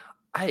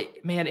 I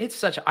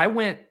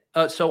went.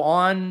 So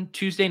on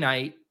Tuesday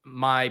night,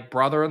 my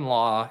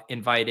brother-in-law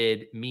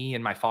invited me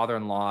and my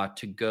father-in-law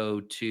to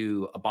go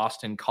to a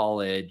Boston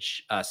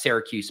College,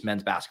 Syracuse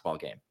men's basketball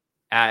game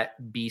at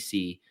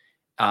BC.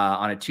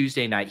 On a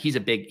Tuesday night. He's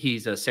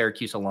a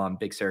Syracuse alum,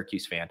 big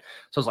Syracuse fan.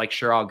 So I was like,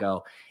 sure, I'll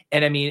go.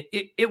 And I mean,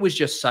 it was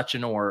just such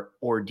an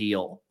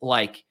ordeal.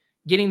 Like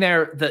getting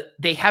there,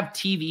 they have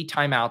TV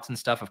timeouts and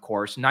stuff, of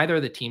course. Neither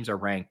of the teams are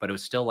ranked, but it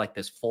was still like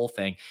this full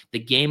thing. The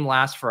game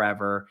lasts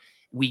forever.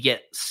 We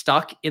get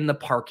stuck in the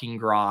parking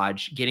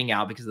garage getting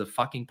out because the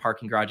fucking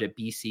parking garage at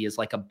BC is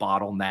like a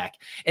bottleneck.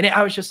 And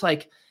I was just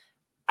like,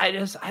 I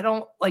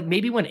don't like,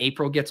 maybe when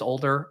April gets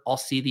older, I'll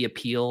see the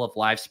appeal of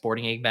live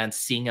sporting events,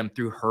 seeing them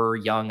through her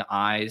young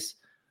eyes.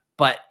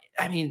 But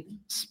I mean,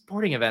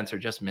 sporting events are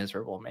just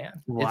miserable,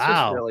 man. Wow. It's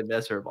just really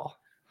miserable.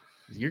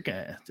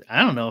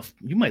 I don't know if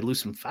you might lose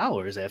some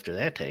followers after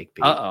that take.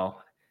 Pete.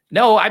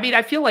 No, I mean,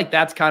 I feel like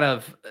that's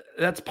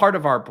part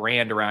of our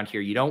brand around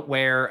here. You don't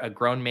wear a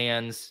grown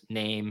man's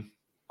name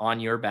on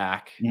your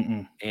back.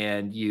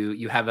 And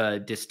you have a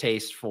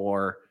distaste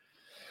for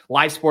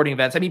live sporting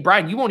events. I mean,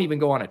 Brian, you won't even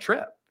go on a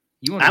trip.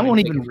 I won't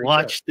even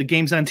watch the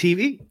games on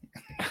TV.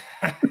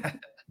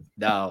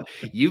 No,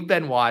 you've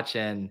been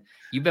watching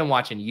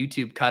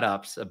YouTube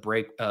cut-ups of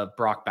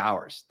Brock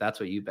Bowers.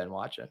 That's what you've been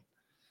watching.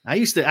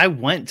 I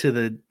went to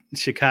the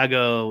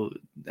Chicago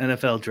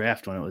NFL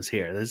draft when it was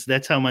here.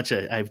 That's how much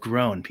I've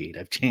grown, Pete.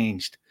 I've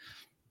changed.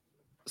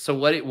 So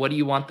what do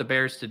you want the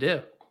Bears to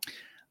do?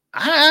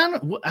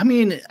 I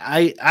mean,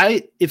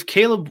 if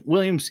Caleb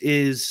Williams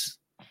is,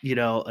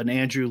 an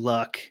Andrew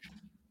Luck,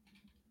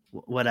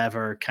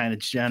 whatever kind of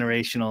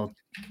generational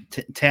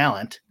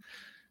talent,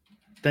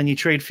 then you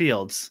trade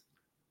Fields.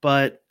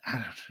 But I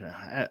don't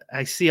know.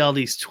 I see all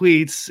these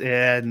tweets,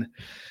 and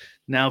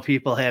now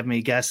people have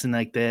me guessing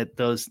like that.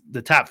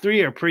 The top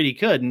three are pretty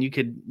good, and you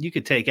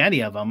could take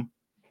any of them.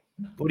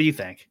 What do you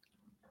think?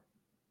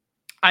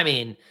 I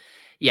mean,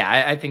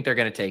 yeah, I think they're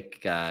going to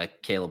take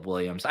Caleb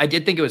Williams. I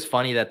did think it was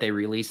funny that they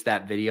released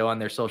that video on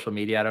their social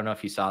media. I don't know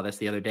if you saw this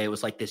the other day. It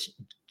was like this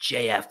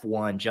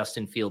JF1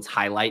 Justin Fields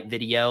highlight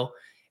video.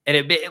 And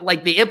it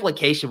like the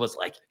implication was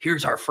like,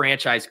 here's our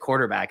franchise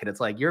quarterback. And it's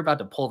like, you're about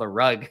to pull the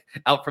rug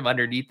out from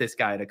underneath this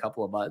guy in a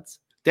couple of months.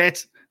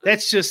 That's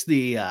just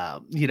the,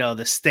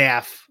 the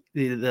staff,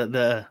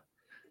 the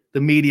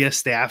media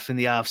staff in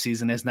the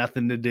offseason has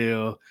nothing to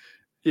do.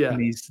 Yeah.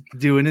 And he's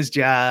doing his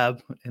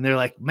job. And they're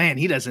like, man,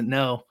 he doesn't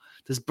know.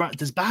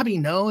 Does Bobby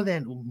know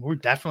that we're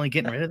definitely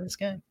getting rid of this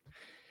guy?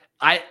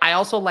 I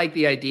also like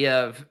the idea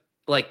of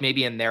like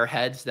maybe in their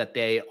heads that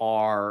they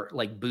are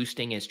like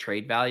boosting his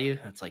trade value.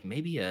 It's like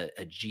maybe a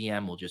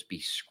GM will just be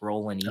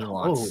scrolling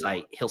Elon's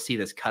site. He'll see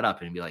this cut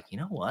up and be like, you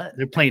know what?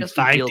 They're playing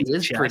Justin 5 Fields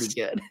is pretty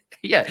good.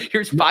 Yeah,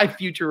 here's 5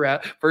 future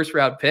first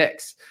round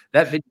picks.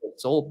 That video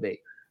sold me.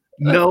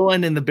 No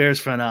one in the Bears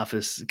front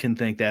office can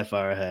think that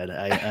far ahead.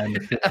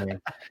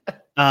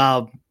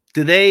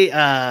 Do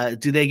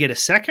they get a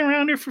second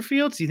rounder for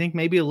Fields? Do you think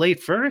maybe a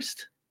late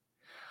first?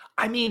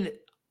 I mean,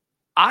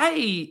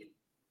 I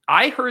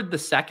heard the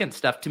second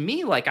stuff. To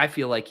me, like, I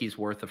feel like he's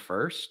worth a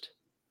first.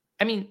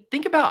 I mean,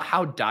 think about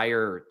how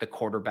dire the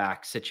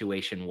quarterback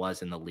situation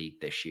was in the league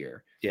this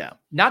year. Yeah.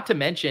 Not to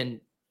mention,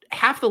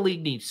 half the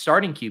league needs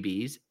starting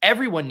QBs.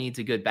 Everyone needs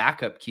a good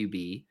backup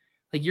QB.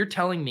 Like, you're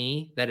telling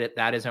me that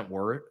that isn't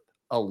worth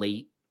a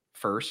late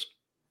first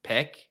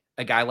pick,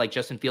 a guy like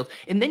Justin Fields.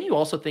 And then you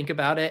also think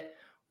about it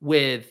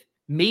with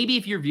maybe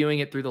if you're viewing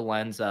it through the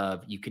lens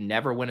of you can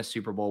never win a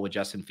Super Bowl with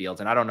Justin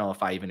Fields. And I don't know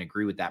if I even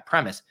agree with that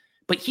premise,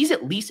 but he's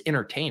at least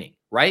entertaining,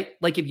 right?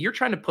 Like if you're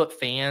trying to put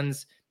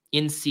fans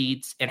in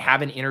seats and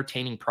have an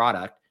entertaining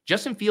product,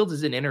 Justin Fields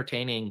is an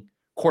entertaining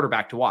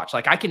quarterback to watch.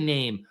 Like I can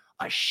name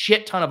a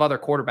shit ton of other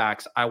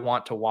quarterbacks I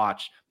want to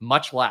watch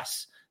much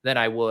less than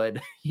I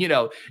would,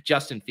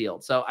 Justin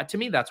Fields. So to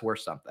me, that's worth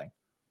something.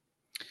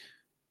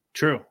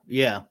 True.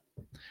 Yeah.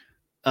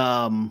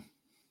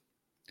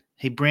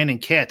 Hey, Brandon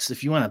Katz,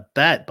 if you want to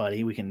bet,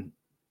 buddy, we can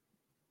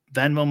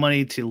Venmo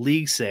money to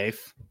League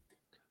Safe.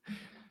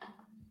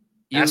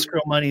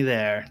 Escrow money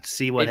there.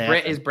 See what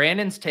happens. Is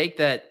Brandon's take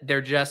that they're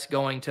just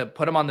going to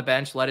put him on the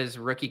bench, let his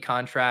rookie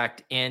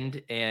contract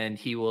end, and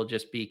he will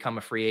just become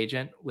a free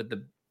agent with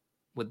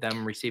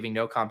them receiving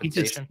no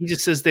compensation? He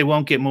just says they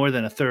won't get more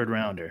than a third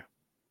rounder.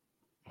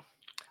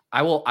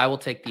 I will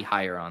take the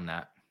higher on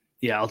that.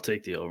 Yeah, I'll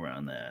take the over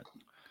on that.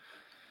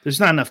 There's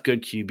not enough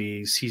good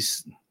QBs.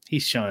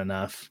 He's shown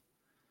enough.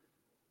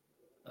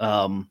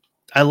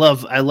 I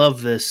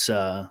love this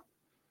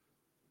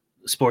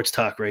sports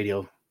talk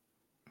radio.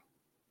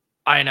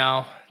 I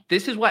know.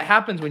 This is what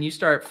happens when you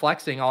start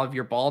flexing all of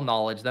your ball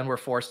knowledge. Then we're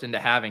forced into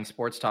having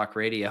sports talk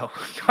radio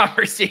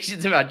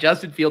conversations about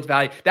Justin Fields'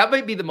 value. That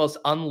might be the most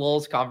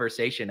un-Lolz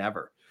conversation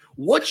ever.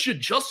 What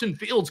should Justin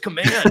Fields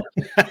command?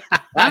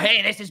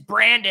 Hey, this is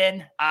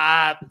Brandon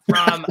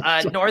from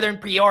Northern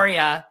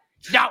Peoria.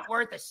 He's not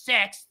worth a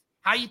sixth.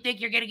 How do you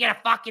think you're going to get a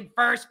fucking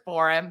first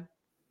for him?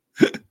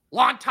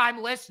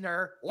 Long-time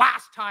listener,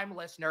 last-time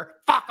listener,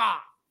 fuck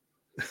off.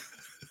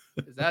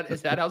 Is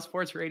that how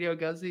sports radio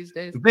goes these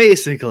days?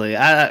 Basically,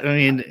 I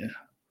mean,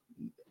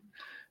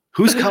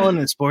 who's calling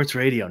in sports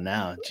radio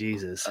now?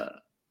 Jesus,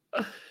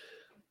 I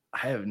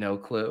have no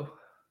clue.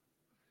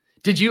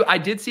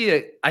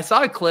 I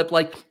saw a clip.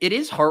 Like, it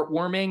is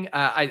heartwarming.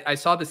 I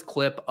saw this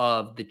clip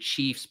of the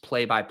Chiefs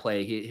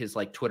play-by-play. His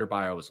like Twitter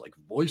bio was like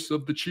voice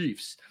of the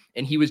Chiefs.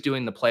 And he was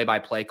doing the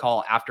play-by-play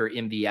call after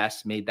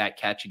MVS made that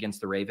catch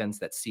against the Ravens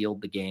that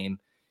sealed the game.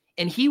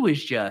 And he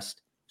was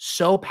just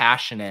so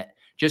passionate.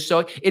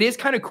 It is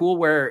kind of cool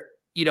where,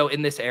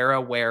 in this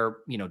era where,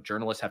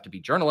 journalists have to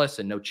be journalists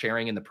and no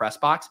cheering in the press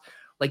box,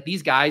 like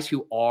these guys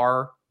who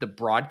are the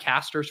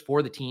broadcasters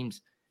for the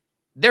teams,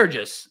 they're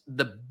just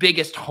the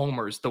biggest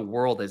homers the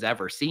world has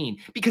ever seen,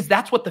 because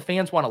that's what the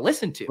fans want to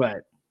listen to.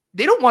 Right.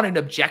 They don't want an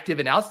objective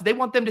analysis. They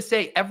want them to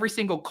say every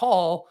single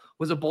call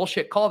was a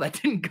bullshit call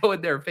that didn't go in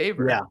their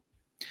favor.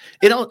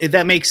 Yeah.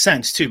 That makes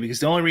sense too,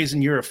 because the only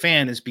reason you're a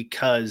fan is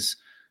because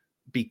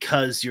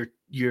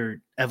your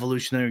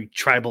evolutionary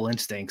tribal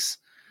instincts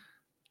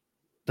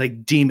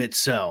like deem it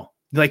so.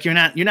 Like you're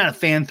not a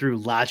fan through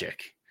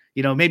logic.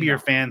 Maybe you're a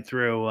fan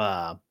through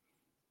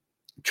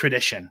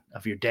tradition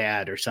of your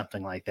dad or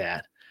something like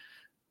that.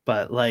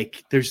 But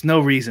like there's no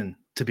reason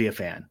to be a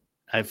fan.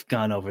 I've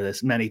gone over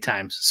this many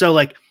times. So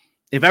like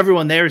if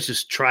everyone there is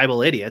just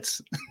tribal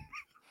idiots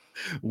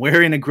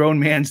wearing a grown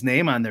man's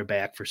name on their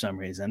back for some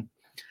reason,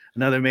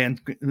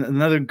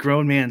 another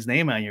grown man's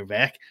name on your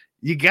back,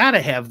 you got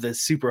to have the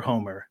super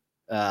homer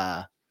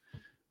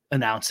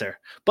announcer.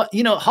 But,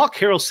 Hawk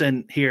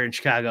Harrelson here in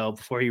Chicago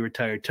before he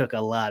retired took a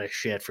lot of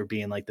shit for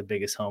being like the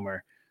biggest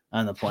homer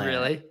on the planet.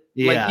 Really?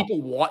 Yeah.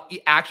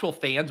 Like actual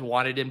fans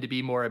wanted him to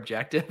be more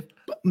objective.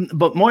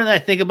 But more than I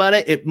think about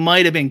it, it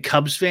might have been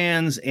Cubs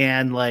fans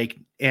and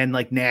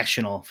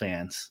national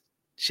fans.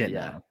 Shit.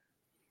 Yeah.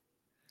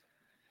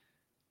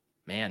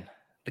 Man,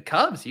 the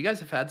Cubs, you guys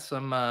have had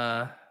some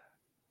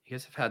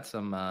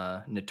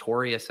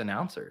notorious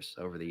announcers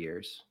over the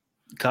years.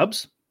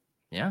 Cubs?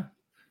 Yeah.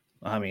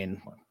 I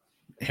mean,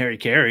 Harry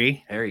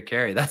Carey.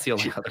 That's the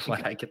only other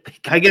one I could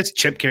think of. I guess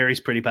Chip Carey's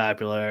pretty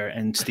popular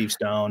and Steve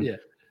Stone. Yeah.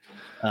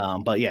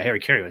 But yeah,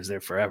 Harry Carey was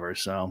there forever.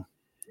 So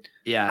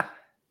yeah,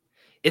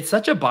 it's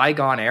such a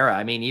bygone era.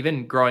 I mean,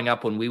 even growing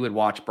up when we would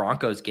watch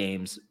Broncos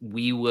games,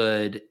 we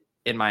would,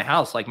 in my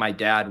house, like my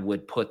dad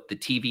would put the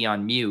TV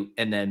on mute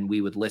and then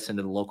we would listen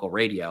to the local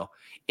radio,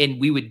 and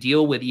we would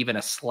deal with even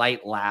a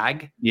slight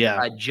lag.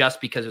 Yeah. Just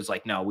because it was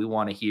like, no, we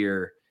want to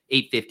hear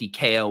 850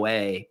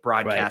 KOA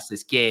broadcast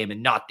this game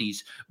and not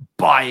these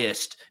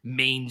biased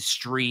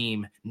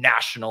mainstream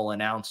national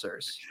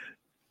announcers.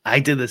 I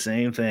did the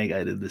same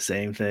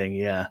thing.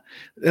 Yeah.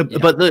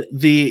 But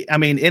I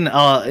mean, in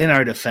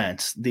our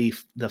defense, the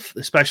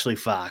especially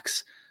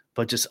Fox,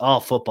 but just all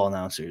football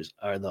announcers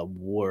are the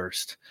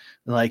worst.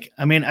 Like,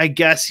 I mean, I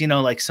guess,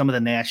 like some of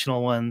the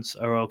national ones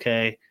are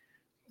okay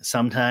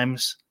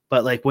sometimes,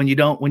 but like when you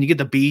get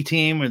the B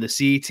team or the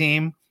C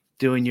team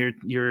doing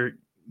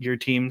your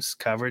team's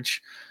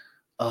coverage,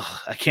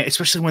 I can't,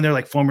 especially when they're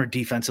like former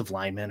defensive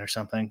linemen or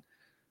something.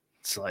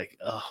 It's like,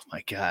 oh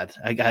my God,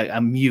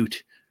 I'm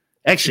mute.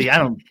 Actually, I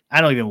don't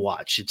even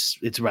watch.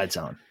 It's Red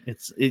Zone.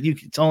 It's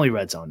only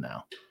Red Zone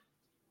now.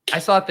 I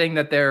saw a thing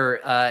that they're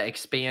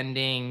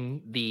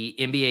expanding the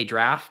NBA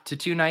draft to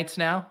 2 nights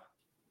now,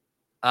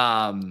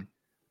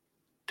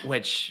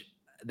 which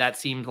that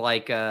seemed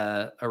like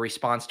a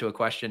response to a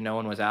question no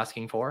one was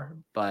asking for.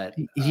 But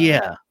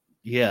yeah.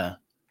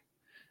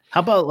 How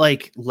about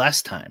like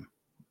less time?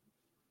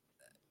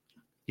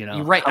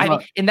 You're right. I mean,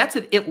 and that's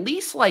at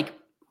least like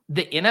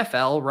the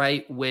NFL,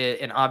 right,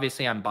 and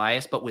obviously I'm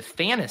biased, but with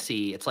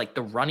fantasy, it's like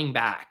the running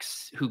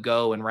backs who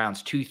go in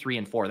rounds 2, 3,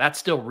 and 4. That's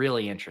still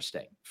really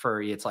interesting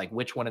it's like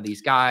which one of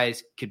these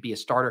guys could be a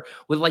starter.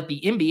 With like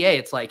the NBA,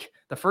 it's like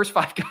the first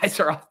 5 guys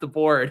are off the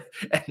board,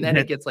 and then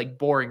it gets like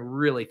boring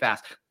really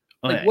fast.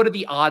 Like, what are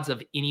the odds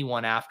of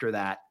anyone after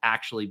that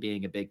actually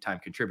being a big time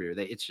contributor?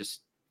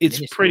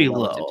 It's pretty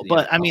low,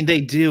 but I mean,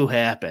 they do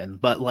happen,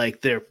 but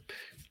like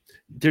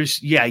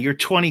there's your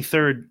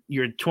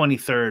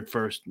 23rd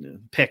first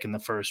pick in the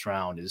first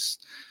round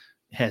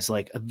has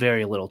like a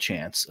very little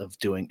chance of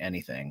doing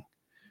anything.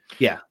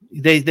 Yeah,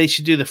 they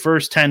should do the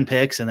first 10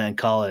 picks and then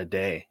call it a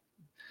day.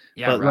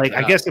 Yeah, but like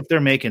I guess if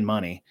they're making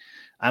money,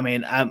 I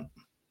mean,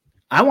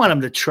 I want them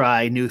to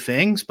try new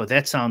things, but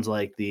that sounds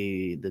like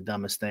the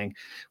dumbest thing.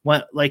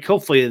 Like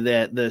hopefully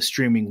that the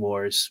streaming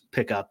wars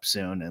pick up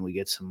soon and we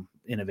get some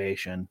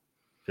innovation,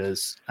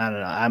 because I don't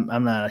know,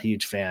 I'm not a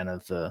huge fan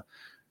of the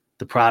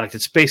product.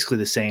 It's basically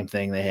the same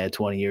thing they had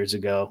 20 years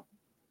ago.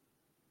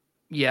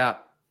 Yeah.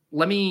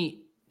 Let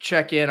me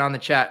check in on the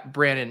chat.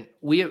 Brandon,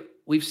 we've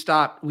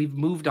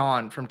moved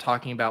on from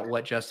talking about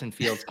what Justin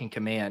Fields can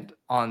command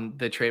on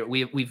the trade.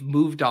 We've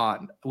moved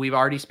on. We've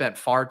already spent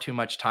far too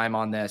much time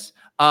on this.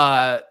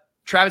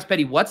 Travis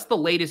Petty, what's the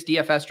latest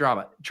DFS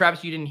drama?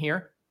 Travis, you didn't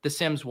hear? The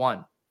Sims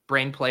won.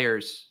 Brain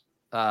players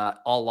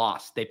all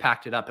lost. They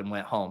packed it up and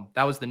went home.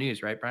 That was the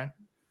news, right, Brian?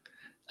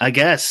 I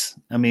guess.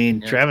 I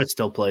mean, yeah. Travis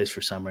still plays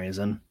for some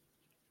reason.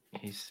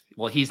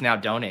 He's now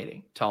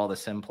donating to all the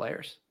Sim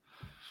players.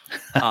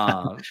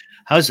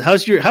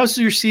 How's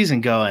your season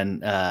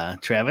going,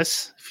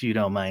 Travis? If you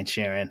don't mind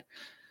sharing.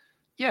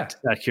 Yeah. Just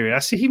out of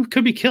curiosity, he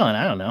could be killing.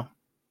 I don't know.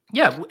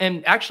 Yeah,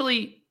 and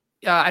actually,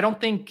 I don't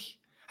think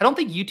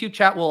YouTube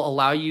chat will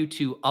allow you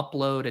to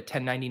upload a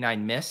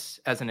 1099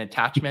 miss as an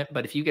attachment.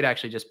 But if you could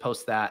actually just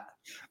post that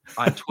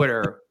on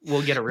Twitter,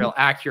 we'll get a real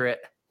accurate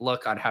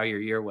look on how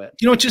your year went.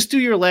 Just do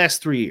your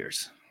last 3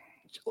 years.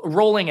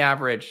 Rolling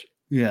average.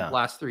 Yeah.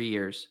 Last 3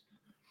 years.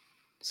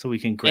 So we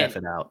can graph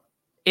it out.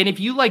 And if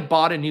you like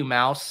bought a new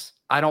mouse,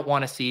 I don't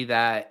want to see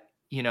that,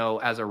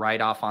 as a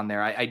write-off on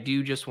there. I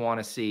do just want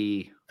to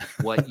see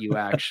what you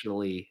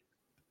actually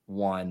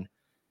won.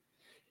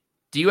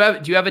 Do you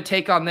have a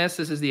take on this?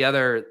 This is the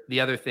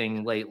other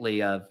thing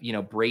lately of,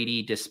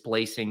 Brady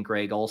displacing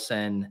Greg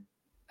Olsen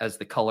as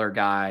the color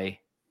guy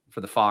for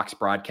the Fox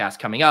broadcast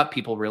coming up.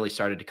 People really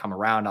started to come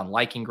around on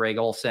liking Greg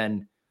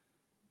Olsen.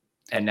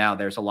 And now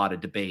there's a lot of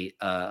debate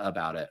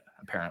about it,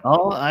 apparently.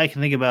 All I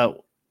can think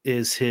about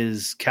is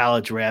his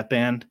college rap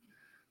band,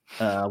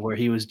 where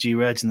he was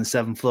G-Reg in the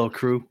 7 Flow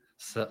Crew.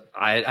 So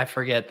I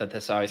forget that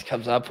this always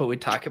comes up when we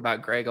talk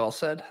about Greg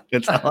Olsen.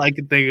 That's all I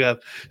can think of.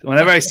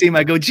 Whenever I see him,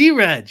 I go,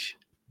 G-Reg.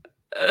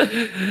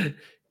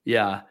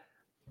 Yeah.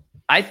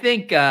 I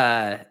think,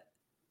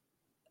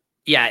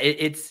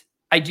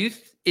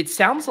 it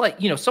sounds like,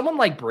 someone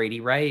like Brady,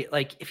 right?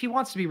 Like if he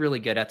wants to be really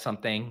good at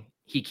something,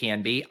 he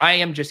can be. I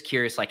am just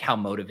curious, like how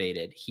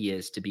motivated he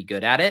is to be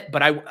good at it.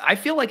 But I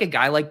feel like a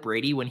guy like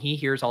Brady, when he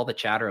hears all the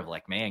chatter of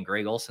like, man,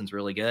 Greg Olsen's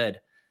really good.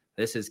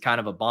 This is kind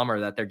of a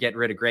bummer that they're getting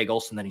rid of Greg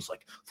Olsen. Then he's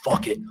like,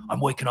 fuck it. I'm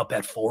waking up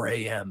at 4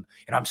 a.m.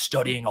 and I'm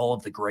studying all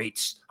of the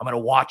greats. I'm going to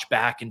watch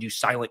back and do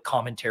silent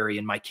commentary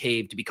in my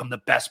cave to become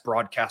the best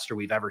broadcaster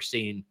we've ever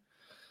seen.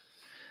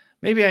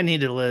 Maybe I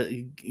need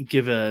to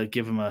give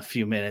him a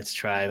few minutes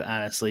try,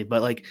 honestly.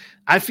 But like,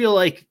 I feel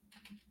like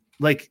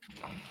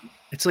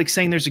it's like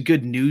saying there's a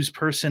good news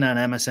person on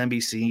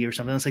MSNBC or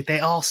something. It's like they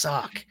all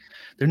suck.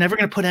 They're never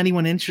going to put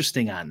anyone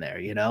interesting on there.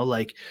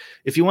 Like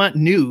if you want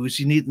news,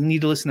 you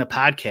need to listen to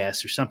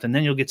podcasts or something.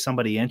 Then you'll get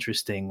somebody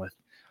interesting with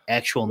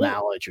actual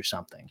knowledge or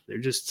something. They're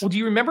just. Well, do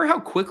you remember how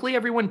quickly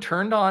everyone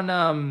turned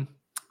on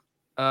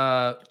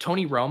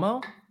Tony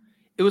Romo?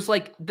 It was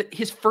like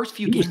his first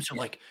few games are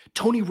like,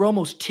 Tony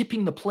Romo's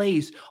tipping the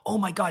plays. Oh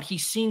my God,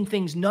 he's seeing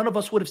things none of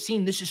us would have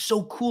seen. This is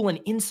so cool, an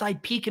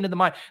inside peek into the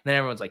mind. And then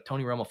everyone's like,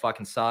 Tony Romo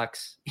fucking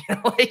sucks.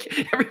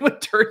 Like everyone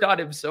turned on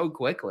him so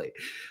quickly.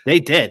 They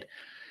did.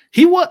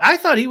 I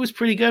thought he was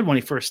pretty good when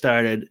he first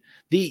started.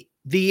 I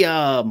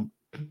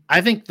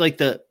think like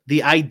the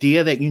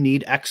idea that you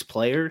need X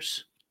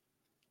players,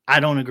 I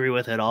don't agree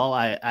with at all.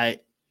 I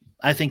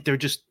think they're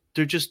just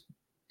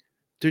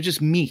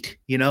meat,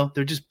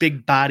 they're just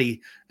big bodies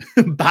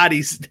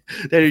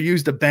that are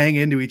used to bang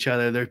into each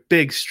other. They're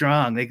big,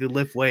 strong. They could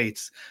lift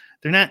weights.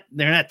 They're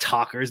not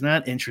talkers,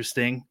 not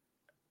interesting.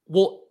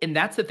 Well, and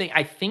that's the thing.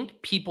 I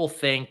think people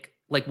think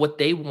like what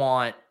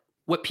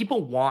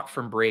people want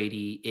from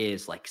Brady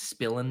is like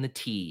spilling the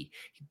tea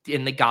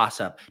in the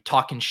gossip,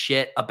 talking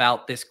shit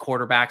about this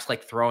quarterback's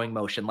like throwing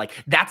motion. Like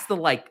that's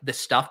the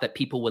stuff that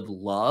people would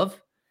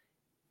love.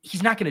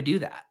 He's not going to do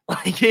that.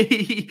 Like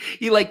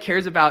he like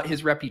cares about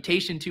his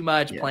reputation too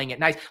much, playing it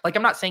nice. Like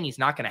I'm not saying he's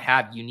not going to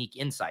have unique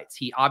insights.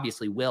 He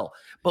obviously will.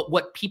 But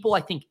what people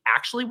I think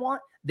actually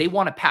want, they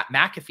want a Pat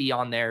McAfee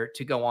on there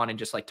to go on and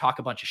just like talk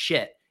a bunch of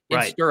shit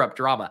and stir up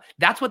drama.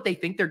 That's what they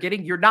think they're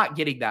getting. You're not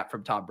getting that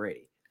from Tom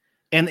Brady.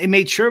 And it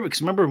made sure,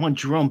 because remember when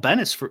Jerome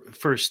Bennett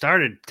first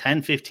started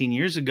 10, 15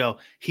 years ago,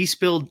 he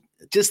spilled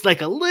just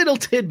like a little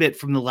tidbit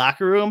from the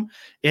locker room,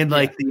 and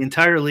like the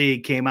entire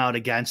league came out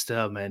against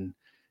him and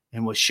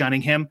was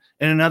shunning him.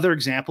 And another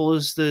example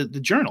is the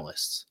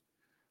journalists.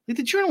 Like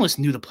the journalists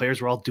knew the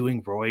players were all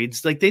doing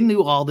roids. Like they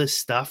knew all this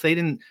stuff. They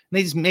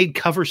just made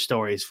cover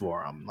stories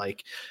for them.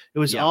 Like it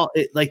was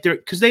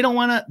because they don't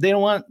want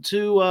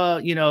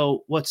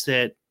to,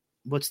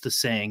 what's the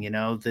saying,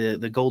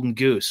 the golden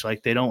goose.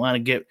 Like they don't want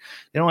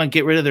to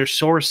get rid of their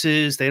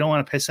sources. They don't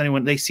want to piss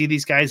anyone. They see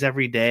these guys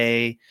every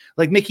day,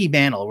 like Mickey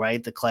Mantle,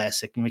 right? The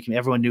classic.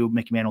 Everyone knew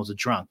Mickey Mantle was a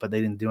drunk, but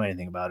they didn't do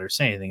anything about it or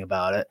say anything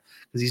about it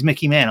because he's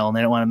Mickey Mantle and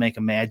they don't want to make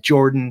him mad.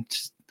 Jordan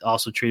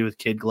also treated with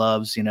kid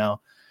gloves,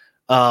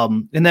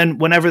 and then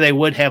whenever they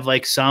would have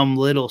like some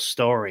little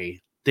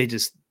story,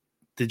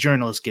 the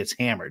journalist gets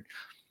hammered.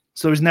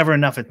 So there's never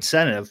enough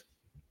incentive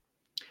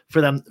for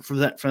them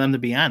to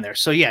be on there.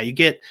 So yeah, you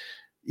get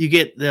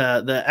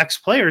the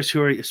ex-players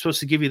who are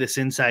supposed to give you this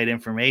inside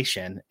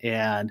information.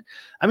 And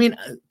I mean,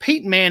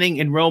 Peyton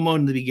Manning and Romo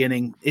in the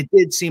beginning, it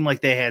did seem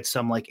like they had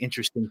some like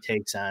interesting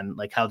takes on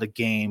like how the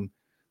game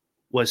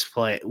was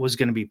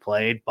going to be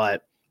played,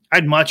 but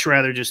I'd much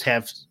rather just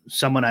have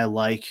someone I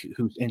like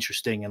who's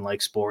interesting in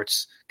like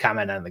sports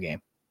comment on the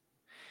game.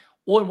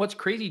 Well, and what's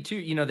crazy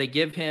too, they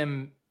give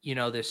him,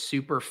 this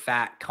super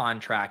fat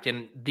contract,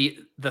 and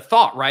the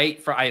thought,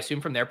 right, I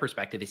assume from their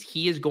perspective is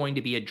he is going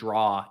to be a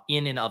draw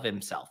in and of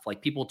himself.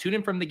 Like people tune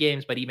in from the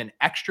games, but even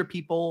extra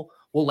people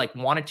will like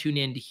want to tune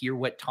in to hear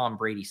what Tom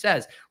Brady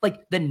says.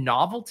 Like the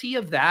novelty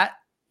of that,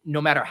 no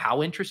matter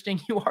how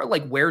interesting you are,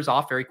 like wears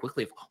off very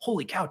quickly.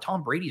 Holy cow,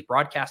 Tom Brady's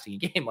broadcasting a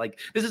game. Like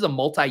this is a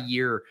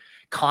multi-year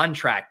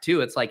contract too.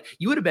 It's like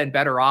you would have been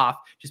better off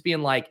just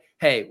being like,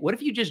 hey, what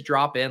if you just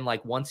drop in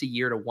like once a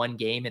year to one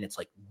game and it's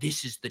like,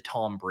 this is the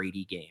Tom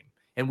Brady game.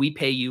 And we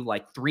pay you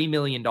like $3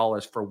 million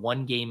for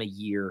one game a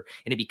year.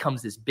 And it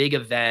becomes this big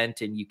event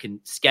and you can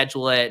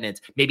schedule it.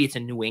 And maybe it's a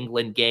New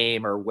England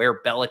game or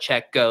where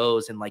Belichick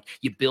goes. And like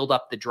you build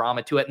up the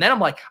drama to it. And then I'm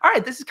like, all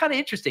right, this is kind of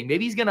interesting.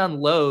 Maybe he's going to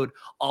unload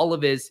all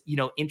of his,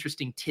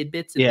 interesting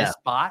tidbits in this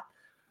spot.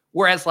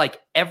 Whereas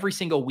like every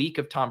single week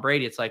of Tom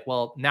Brady, it's like,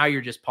 well, now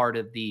you're just part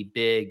of the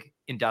big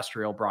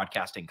industrial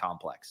broadcasting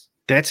complex.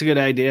 That's a good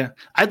idea.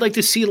 I'd like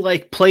to see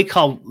like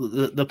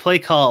the play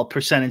call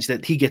percentage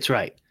that he gets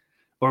right.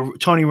 Or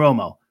Tony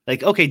Romo,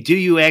 like, okay, do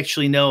you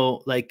actually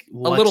know, like, a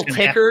little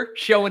ticker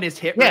showing his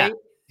hit rate?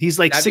 He's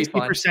like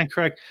 60%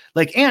 correct.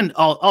 Like, and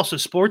also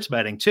sports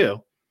betting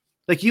too.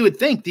 Like, you would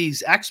think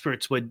these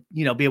experts would,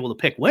 be able to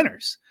pick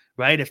winners,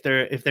 right? If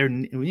they're,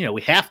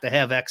 we have to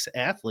have ex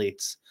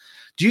athletes.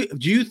 Do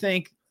you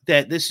think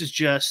that this is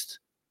just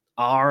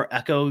our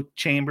echo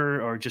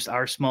chamber or just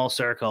our small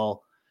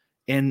circle?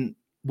 And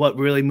what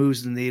really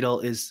moves the needle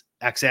is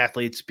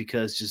ex-athletes,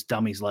 because just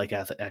dummies like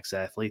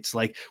ex-athletes.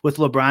 Like with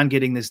LeBron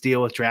getting this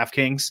deal with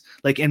DraftKings,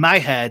 like in my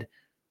head,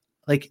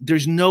 like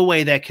there's no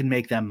way that can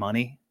make them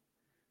money.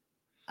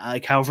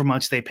 Like however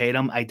much they paid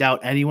him, I doubt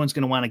anyone's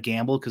going to want to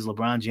gamble because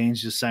LeBron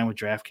James just signed with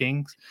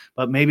DraftKings,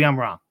 but maybe I'm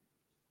wrong.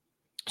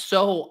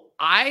 So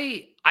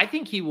I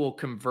think he will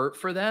convert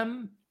for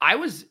them.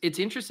 It's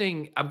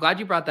interesting. I'm glad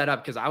you brought that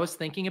up because I was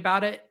thinking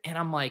about it and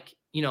I'm like,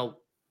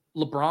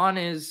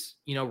 LeBron is,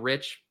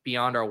 rich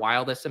beyond our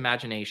wildest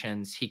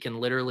imaginations. He can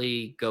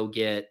literally go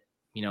get,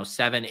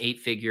 7-8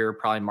 figure,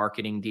 probably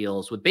marketing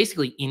deals with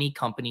basically any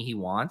company he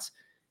wants.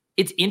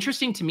 It's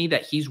interesting to me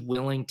that he's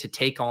willing to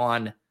take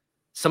on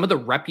some of the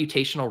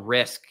reputational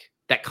risk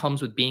that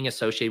comes with being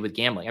associated with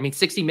gambling. I mean,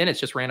 60 Minutes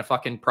just ran a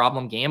fucking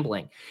problem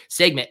gambling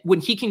segment when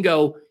he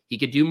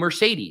could do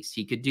Mercedes,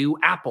 he could do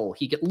Apple,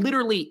 he could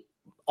literally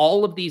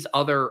all of these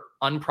other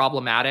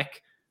unproblematic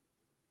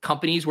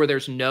companies where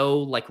there's no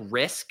like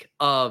risk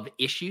of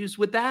issues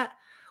with that.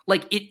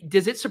 Like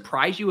does it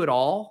surprise you at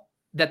all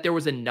that there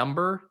was a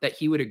number that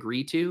he would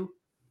agree to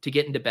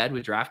get into bed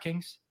with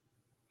DraftKings?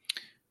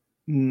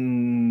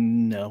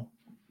 No,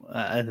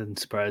 that didn't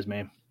surprise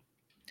me.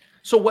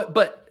 So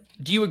but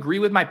do you agree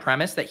with my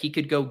premise that he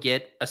could go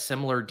get a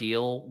similar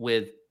deal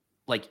with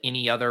like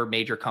any other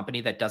major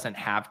company that doesn't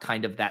have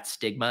kind of that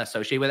stigma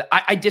associated with it?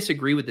 I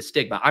disagree with the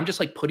stigma. I'm just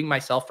like putting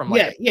myself from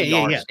like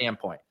a PR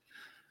standpoint.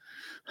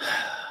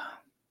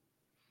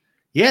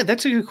 Yeah,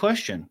 that's a good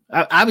question.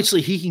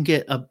 Obviously, he can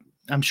get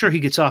I'm sure he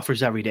gets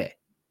offers every day.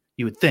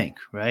 You would think,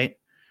 right?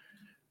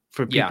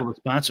 For people to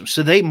sponsor him.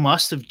 So they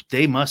must have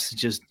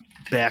just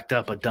backed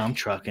up a dump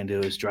truck into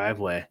his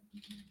driveway.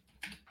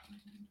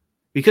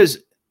 Because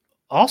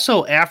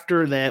also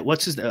after that,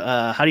 what's his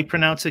how do you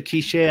pronounce it?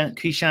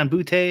 Keyshawn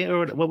Butte,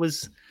 or what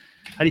was?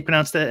 How do you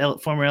pronounce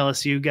that former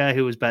LSU guy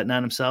who was betting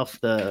on himself,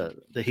 the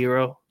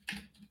hero?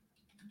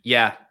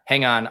 Yeah,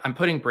 hang on. I'm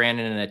putting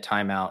Brandon in a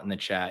timeout in the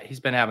chat. He's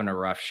been having a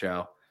rough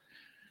show.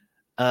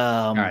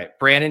 All right,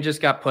 Brandon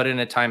just got put in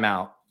a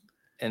timeout,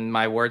 and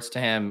my words to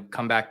him: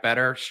 come back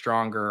better,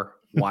 stronger,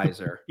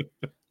 wiser.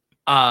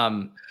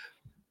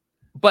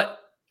 But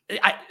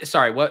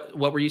sorry, what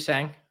were you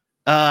saying?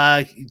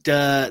 I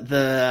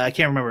can't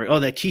remember. Oh,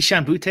 that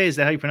Keyshawn Butte, is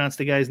that how you pronounce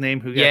the guy's name?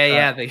 Who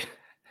got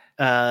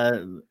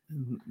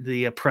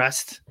the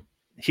oppressed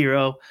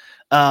hero.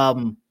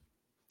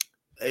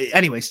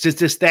 anyways,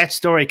 just that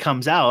story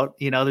comes out.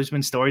 There's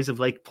been stories of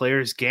like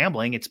players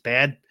gambling. It's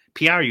bad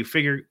PR. You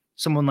figure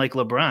someone like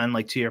LeBron,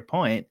 like to your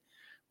point,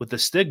 with the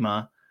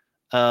stigma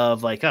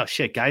of like, oh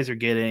shit, guys are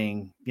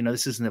getting,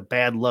 this isn't a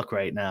bad look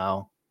right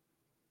now.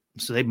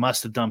 So they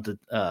must have dumped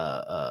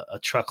a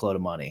truckload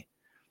of money.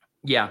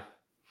 Yeah.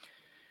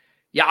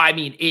 Yeah. I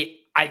mean,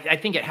 I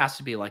think it has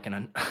to be like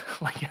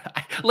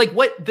like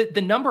what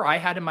the number I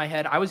had in my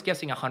head, I was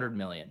guessing 100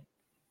 million.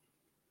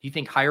 Do you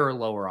think higher or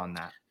lower on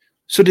that?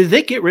 So did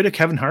they get rid of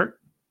Kevin Hart?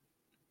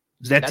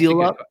 Is that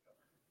deal up?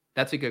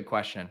 That's a good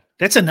question.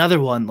 That's another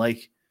one.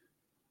 Like,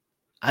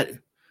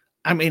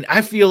 I mean,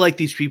 I feel like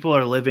these people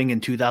are living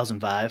in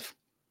 2005,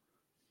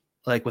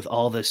 like with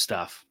all this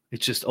stuff.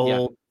 It's just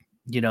old,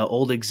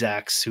 old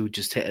execs who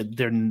just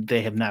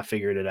they have not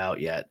figured it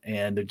out yet,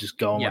 and they're just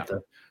going with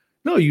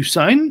no. You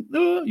sign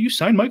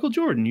Michael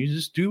Jordan. You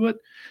just do it,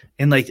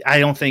 and like I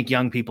don't think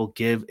young people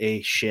give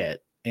a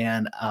shit,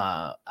 and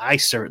I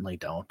certainly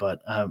don't.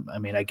 But I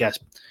mean, I guess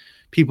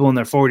people in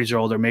their 40s or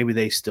older, maybe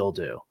they still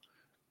do.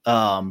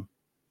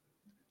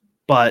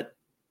 But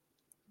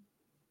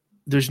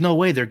there's no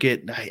way they're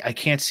getting. I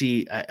can't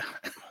see. I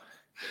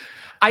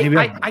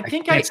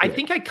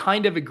think I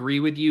kind of agree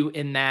with you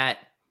in that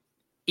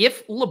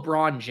if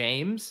LeBron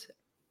James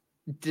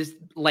just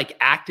like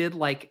acted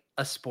like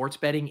a sports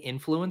betting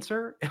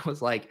influencer, it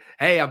was like,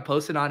 hey, I'm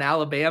posting on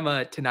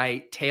Alabama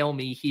tonight, tail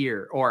me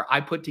here, or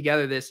I put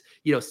together this,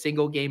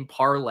 single game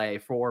parlay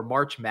for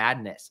March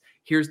Madness.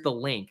 Here's the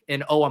link.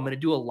 And I'm going to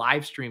do a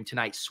live stream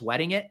tonight,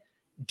 sweating it.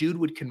 Dude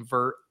would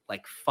convert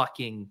like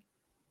fucking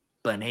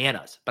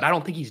bananas, but I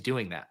don't think he's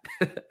doing that.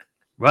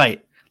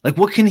 Right. Like,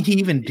 what can he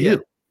even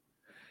do?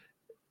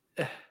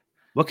 Yeah.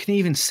 What can he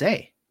even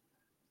say?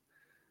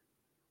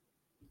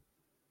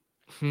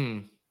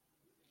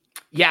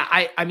 Yeah,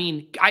 I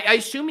mean, I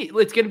assume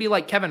it's going to be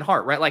like Kevin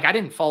Hart, right? Like, I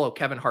didn't follow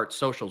Kevin Hart's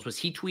socials. Was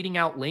he tweeting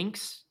out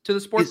links to the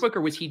sportsbook,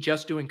 or was he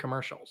just doing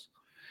commercials?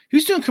 He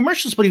was doing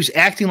commercials, but he was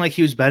acting like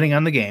he was betting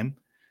on the game.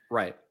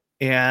 Right.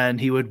 And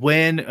he would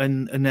win,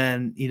 and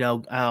then,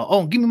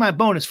 give me my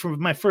bonus for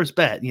my first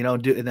bet,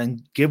 and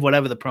then give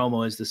whatever the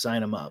promo is to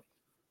sign him up.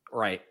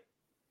 Right.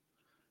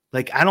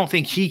 Like, I don't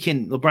think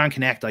LeBron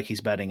can act like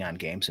he's betting on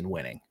games and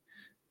winning.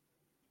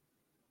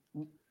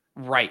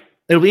 Right.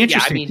 It'll be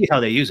interesting to see how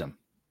they use him.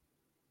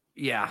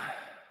 Yeah.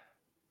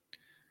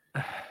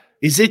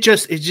 Is it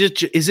just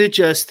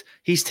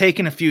he's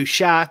taking a few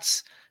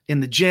shots in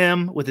the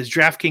gym with his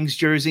DraftKings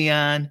jersey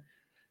on,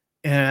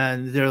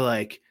 and they're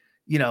like,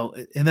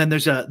 and then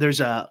there's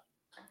a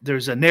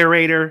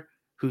narrator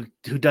who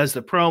does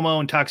the promo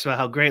and talks about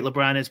how great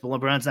LeBron is, but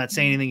LeBron's not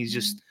saying anything. He's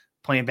just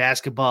playing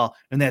basketball.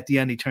 And at the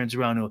end, he turns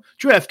around to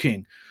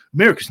DraftKings,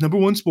 America's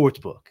 #1 sports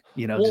book,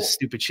 just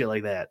stupid shit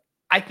like that.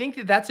 I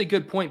think that's a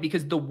good point,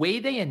 because the way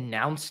they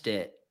announced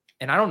it,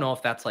 and I don't know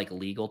if that's like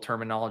legal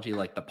terminology,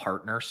 like the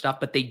partner stuff,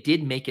 but they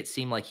did make it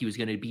seem like he was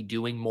going to be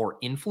doing more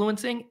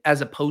influencing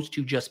as opposed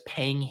to just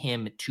paying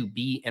him to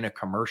be in a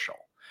commercial,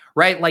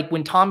 right? Like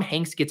when Tom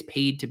Hanks gets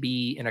paid to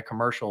be in a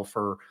commercial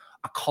for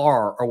a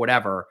car or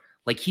whatever,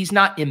 like he's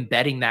not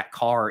embedding that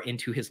car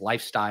into his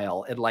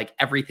lifestyle and like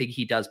everything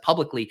he does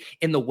publicly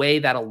in the way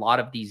that a lot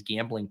of these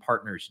gambling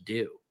partners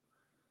do.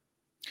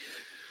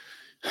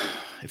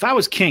 If I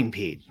was King,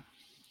 Pete,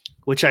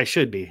 which I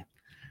should be,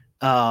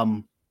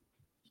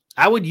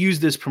 I would use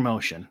this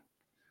promotion.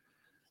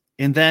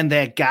 And then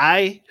that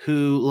guy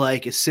who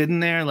like is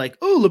sitting there like,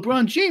 oh,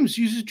 LeBron James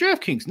uses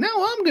DraftKings. Now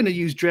I'm going to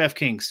use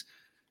DraftKings.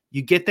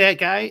 You get that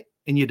guy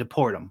and you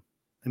deport him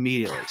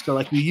immediately. So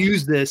like you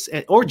use this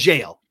or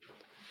jail,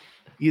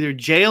 either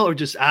jail or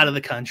just out of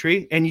the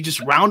country. And you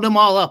just round them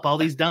all up, all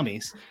these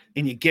dummies,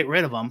 and you get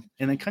rid of them.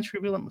 And the country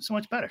will be so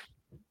much better.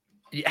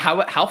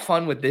 How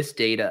fun would this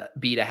data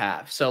be to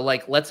have? So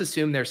like, let's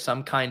assume there's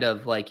some kind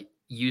of like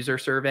user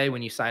survey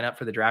when you sign up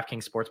for the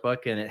DraftKings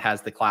Sportsbook, and it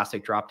has the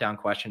classic drop-down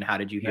question, how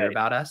did you hear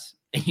about us?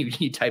 And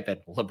you type in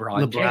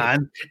LeBron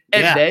James.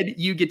 And then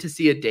you get to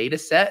see a data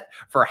set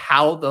for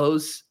how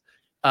those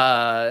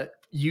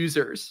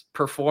users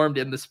performed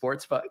in the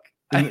sportsbook.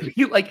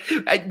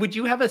 Would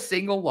you have a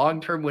single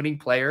long-term winning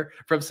player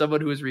from someone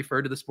who is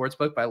referred to the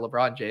sportsbook by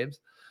LeBron James?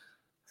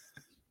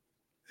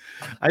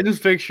 I'm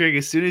just picturing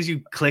as soon as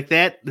you click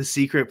that, the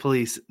secret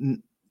police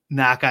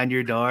knock on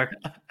your door,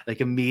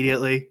 like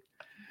immediately.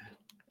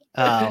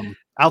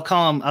 I'll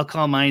call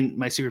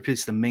my secret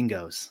police the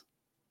Mingos.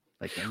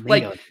 Like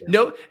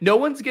no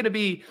one's gonna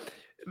be.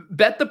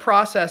 Bet the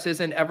process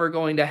isn't ever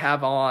going to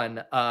have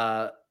on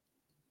a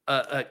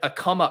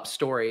come up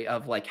story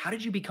of like, how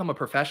did you become a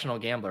professional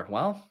gambler?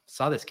 Well,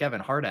 saw this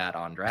Kevin Hart ad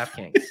on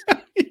DraftKings.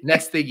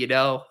 Next thing you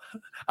know,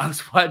 I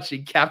was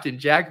watching Captain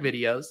Jack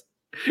videos,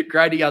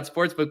 grinding out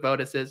sportsbook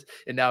bonuses,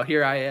 and now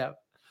here I am.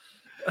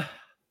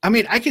 I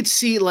mean, I could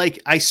see like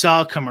I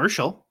saw a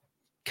commercial.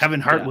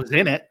 Kevin Hart was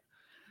in it.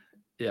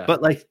 Yeah.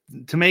 But like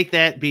to make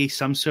that be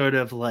some sort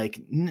of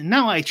like,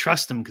 now I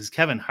trust him because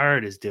Kevin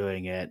Hart is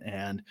doing it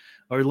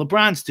or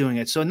LeBron's doing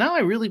it. So now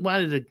I really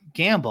wanted to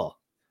gamble.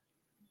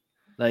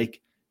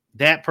 Like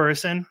that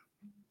person.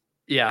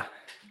 Yeah.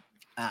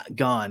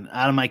 Gone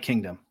out of my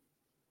kingdom.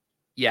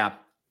 Yeah.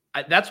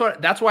 That's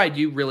why I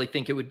do really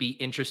think it would be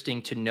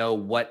interesting to know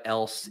what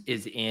else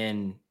is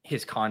in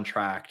his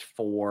contract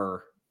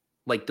for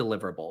like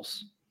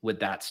deliverables with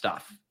that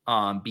stuff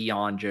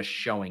beyond just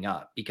showing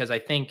up. Because I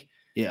think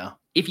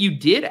if you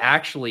did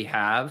actually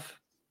have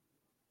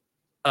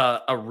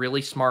a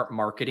really smart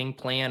marketing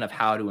plan of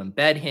how to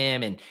embed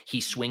him, and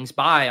he swings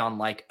by on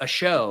like a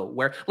show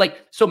where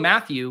like, so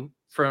Matthew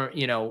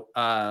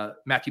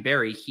Matthew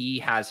Berry, he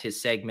has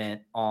his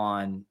segment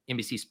on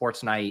NBC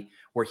Sports Night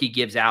where he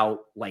gives out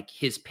like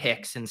his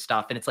picks and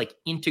stuff, and it's like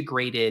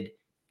integrated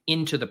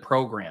into the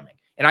programming.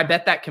 And I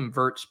bet that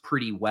converts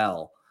pretty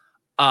well.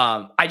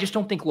 I just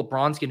don't think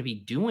LeBron's going to be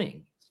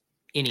doing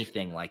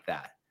anything like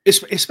that.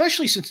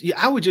 Especially since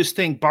I would just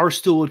think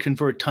Barstool would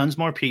convert tons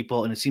more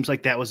people, and it seems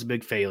like that was a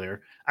big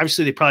failure.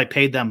 Obviously, they probably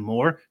paid them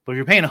more, but if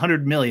you're paying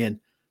 $100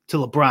 million to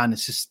LeBron, it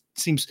just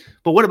seems.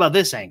 But what about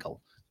this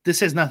angle? This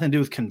has nothing to do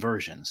with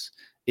conversions.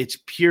 It's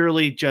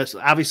purely just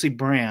obviously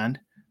brand,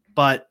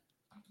 but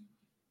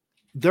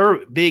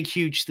their big,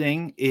 huge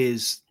thing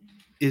is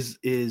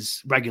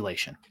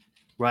regulation,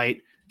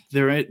 right?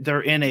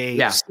 They're in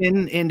a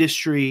sin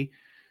industry.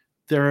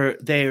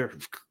 They're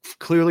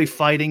clearly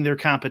fighting their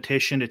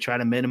competition to try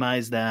to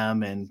minimize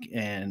them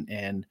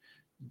and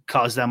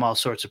cause them all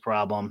sorts of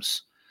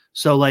problems.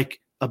 So like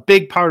a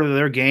big part of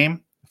their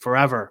game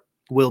forever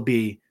will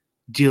be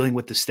dealing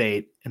with the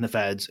state and the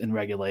feds and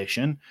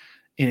regulation.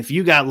 And if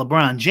you got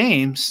LeBron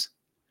James,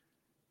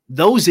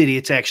 those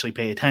idiots actually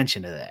pay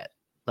attention to that.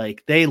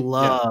 Like they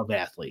love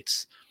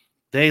athletes.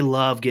 They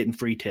love getting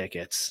free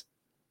tickets.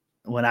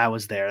 When I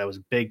was there, that was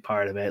a big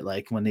part of it.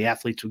 Like when the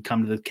athletes would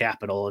come to the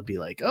Capitol, it'd be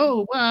like,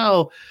 oh,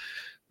 wow,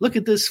 look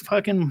at this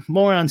fucking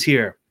morons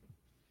here.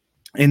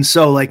 And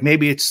so like,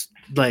 maybe it's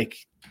like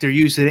they're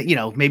using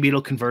it, maybe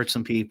it'll convert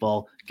some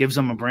people, gives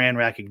them a brand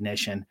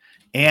recognition,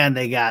 and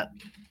they got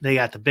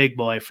the big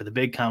boy for the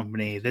big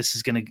company. This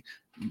is going to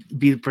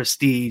be the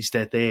prestige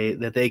that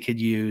they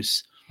could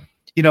use.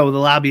 The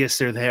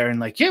lobbyists are there and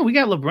like, yeah, we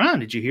got LeBron.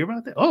 Did you hear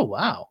about that? Oh,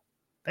 wow.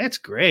 That's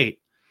great.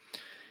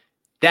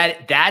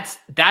 That's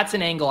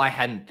an angle I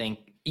hadn't think,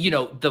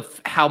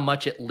 how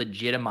much it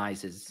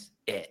legitimizes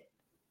it.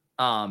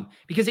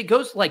 Because it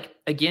goes like,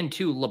 again,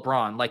 to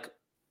LeBron, like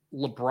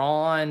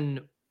LeBron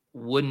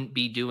wouldn't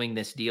be doing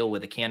this deal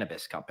with a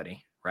cannabis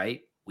company,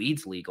 right?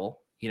 Weed's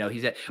legal,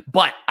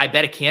 but I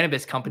bet a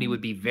cannabis company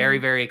would be very,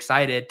 very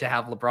excited to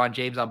have LeBron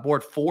James on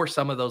board for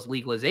some of those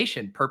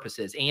legalization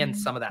purposes and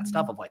some of that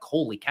stuff of like,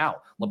 holy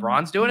cow,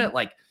 LeBron's doing it,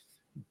 like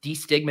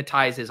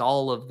destigmatizes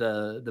all of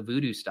the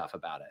voodoo stuff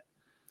about it.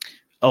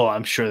 Oh,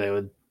 I'm sure they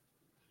would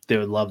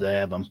love to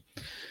have him.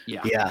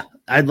 Yeah.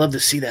 I'd love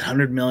to see that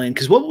 100 million.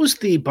 Because what was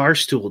the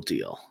Barstool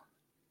deal?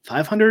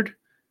 500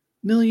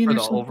 million for or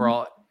the something?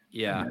 Overall?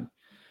 Yeah.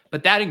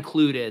 But that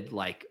included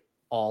like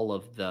all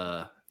of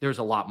there's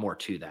a lot more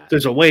to that.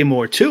 There's a way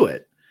more to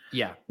it.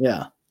 Yeah.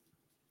 Yeah.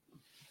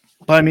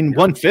 But I mean,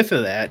 1/5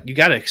 of that, you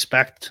got to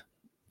expect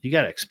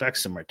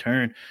some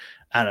return.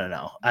 I don't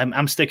know.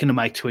 I'm sticking to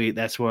my tweet.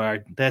 That's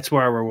where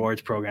our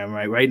rewards program,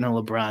 right in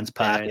LeBron's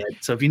pocket. Yeah.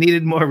 So if you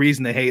needed more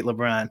reason to hate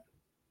LeBron,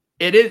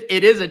 it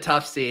is a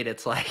tough scene.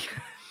 It's like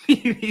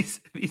these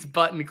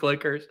button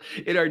clickers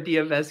in our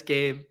DFS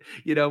game.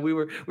 We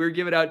were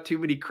giving out too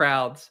many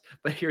crowns,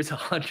 but here's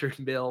 $100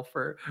 million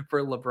for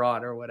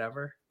LeBron or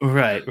whatever.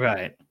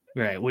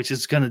 Right. Which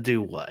is gonna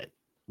do what?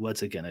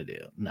 What's it gonna do?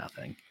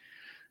 Nothing.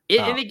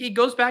 And it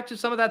goes back to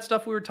some of that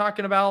stuff we were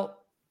talking about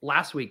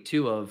last week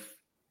too. Of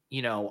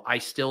I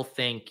still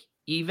think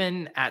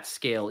even at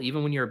scale,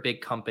 even when you're a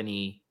big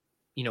company,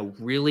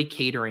 really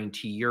catering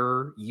to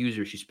your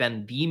users, you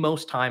spend the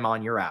most time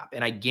on your app.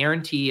 And I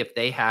guarantee if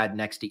they had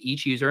next to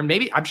each user, and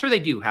maybe I'm sure they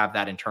do have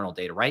that internal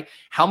data, right?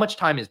 How much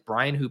time is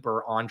Brian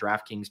Hooper on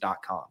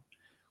DraftKings.com?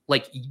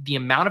 Like the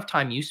amount of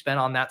time you spend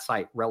on that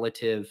site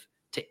relative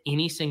to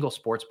any single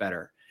sports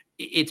bettor,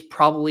 it's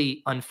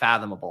probably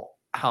unfathomable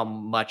how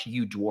much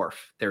you dwarf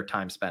their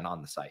time spent on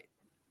the site.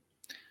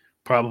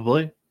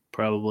 Probably,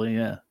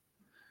 yeah.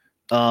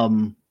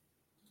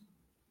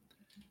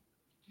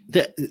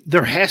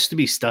 There has to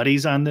be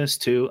studies on this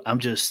too. I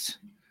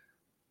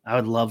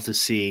would love to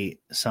see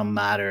some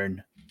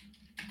modern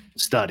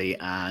study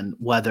on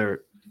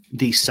whether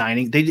these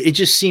signing, it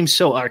just seems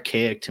so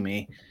archaic to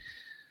me.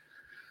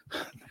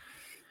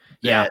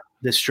 Yeah.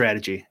 This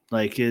strategy,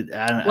 I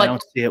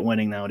don't see it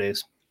winning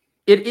nowadays.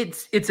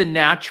 It's a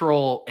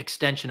natural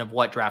extension of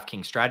what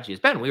DraftKings strategy has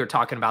been. We were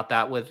talking about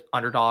that with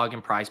Underdog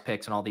and Prize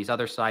Picks and all these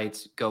other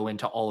sites go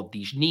into all of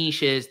these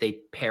niches. They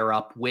pair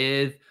up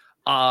with,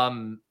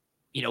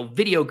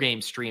 video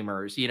game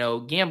streamers,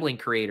 gambling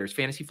creators,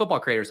 fantasy football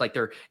creators. Like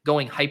they're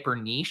going hyper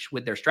niche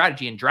with their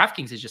strategy. And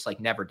DraftKings has just like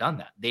never done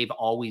that. They've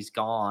always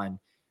gone,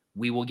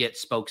 we will get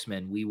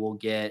spokesmen, we will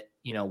get,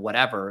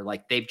 whatever.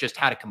 Like they've just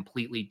had a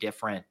completely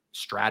different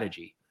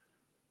strategy.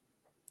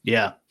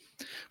 Yeah.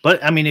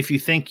 But I mean, if you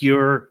think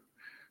your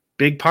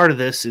big part of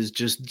this is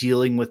just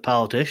dealing with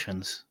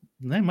politicians,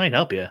 that might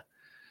help you.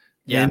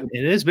 Yeah, and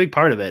it is a big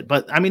part of it.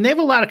 But I mean, they have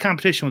a lot of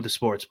competition with the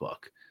sports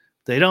book.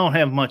 They don't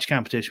have much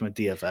competition with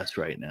DFS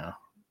right now.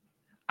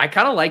 I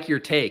kind of like your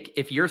take.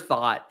 If your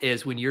thought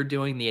is when you're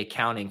doing the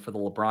accounting for the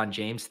LeBron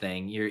James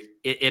thing,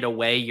 in a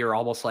way, you're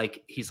almost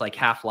like he's like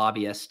half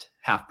lobbyist,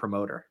 half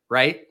promoter,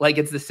 right? Like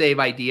it's the same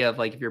idea of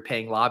like if you're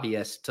paying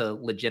lobbyists to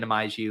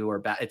legitimize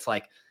you it's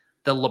like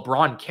the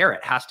LeBron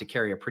carrot has to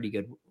carry a pretty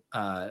good,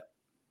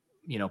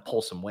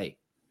 pull some weight.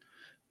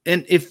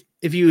 And if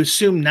you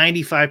assume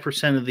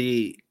 95% of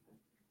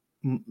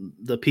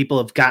the people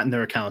have gotten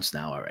their accounts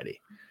now already,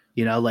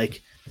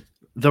 like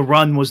the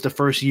run was the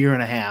first year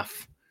and a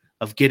half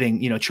of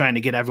getting, trying to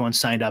get everyone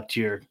signed up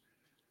to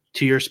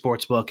your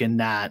sports book and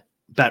not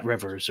Bet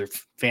Rivers or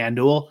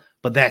FanDuel,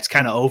 but that's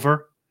kind of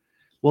over.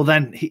 Well,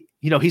 then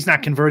he's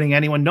not converting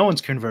anyone. No one's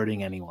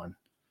converting anyone.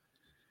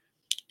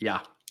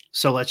 Yeah.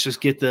 So let's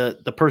just get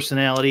the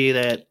personality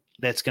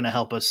that's going to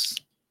help us,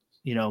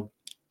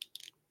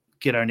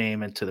 get our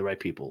name into the right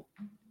people.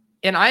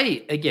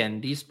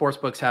 And these sports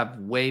books have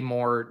way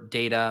more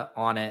data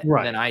on it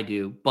than I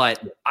do, but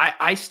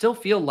I still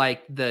feel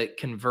like the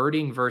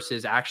converting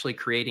versus actually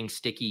creating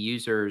sticky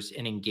users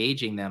and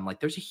engaging them, like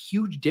there's a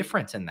huge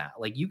difference in that.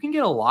 Like you can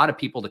get a lot of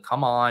people to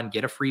come on,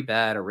 get a free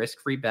bet, a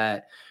risk-free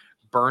bet,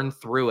 burn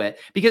through it,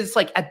 because it's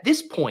like at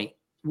this point,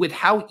 with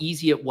how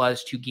easy it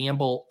was to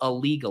gamble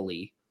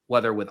illegally,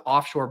 whether with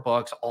offshore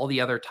books, all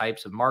the other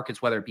types of markets,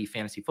 whether it be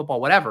fantasy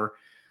football, whatever,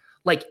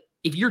 like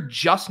if you're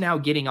just now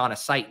getting on a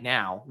site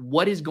now,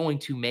 what is going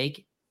to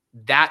make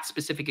that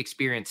specific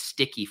experience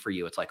sticky for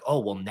you? It's like, oh,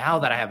 well, now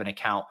that I have an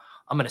account,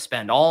 I'm going to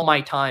spend all my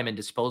time and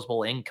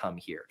disposable income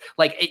here.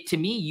 Like to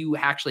me, you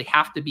actually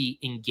have to be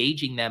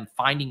engaging them,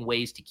 finding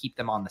ways to keep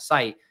them on the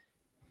site.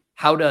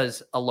 How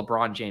does a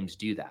LeBron James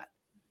do that?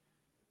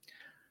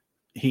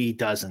 He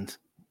doesn't.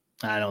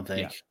 I don't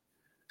think.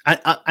 Yeah.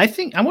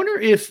 I wonder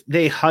if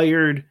they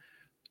hired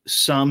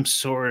some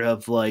sort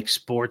of like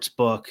sports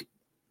book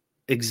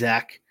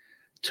exec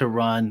to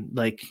run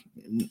like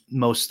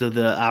most of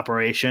the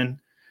operation,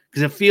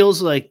 because it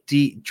feels like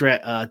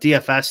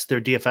DFS,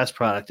 their DFS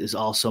product is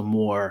also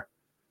more,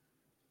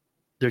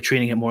 they're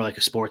treating it more like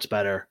a sports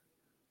bettor,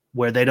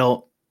 where they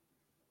don't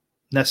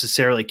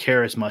necessarily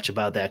care as much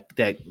about that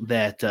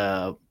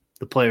the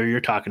player you're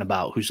talking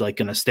about, who's like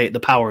going to stay the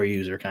power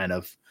user kind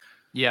of.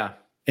 Yeah.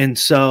 And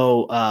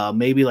so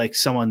maybe like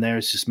someone there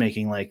is just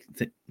making like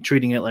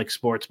treating it like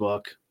sports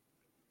book.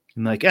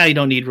 And like, you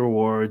don't need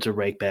rewards or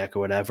rake back or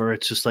whatever.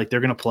 It's just like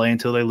they're going to play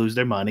until they lose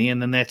their money, and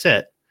then that's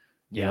it.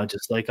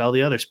 Just like all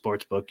the other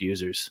sportsbook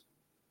users.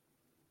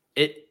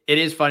 It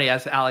is funny,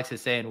 as Alex is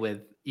saying,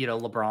 with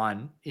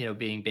LeBron,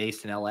 being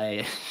based in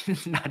LA,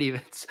 it's not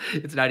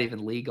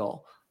even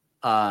legal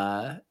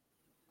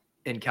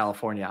in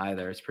California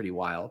either. It's pretty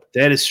wild.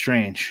 That is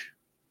strange.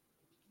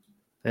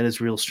 That is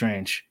real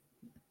strange.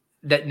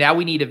 That now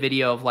we need a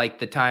video of like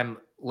the time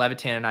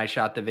Levitan and I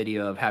shot the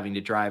video of having to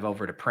drive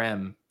over to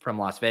Prim from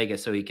Las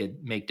Vegas so he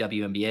could make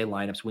WNBA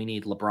lineups. We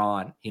need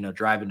LeBron,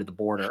 driving to the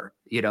border,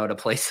 to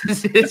place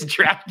his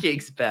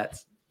DraftKings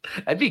bets.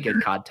 That'd be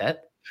good content.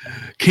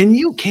 Can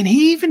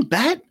he even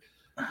bet?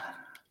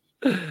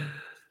 I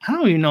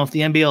don't even know if the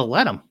NBA will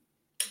let him.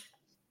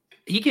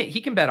 He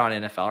can bet on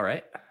NFL,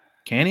 right?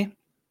 Can he?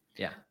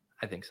 Yeah,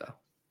 I think so.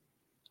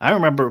 I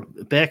remember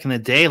back in the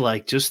day,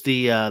 like just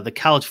the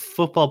college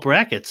football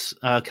brackets,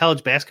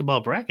 college basketball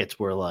brackets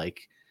were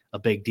like a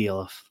big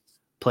deal if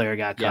player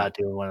got caught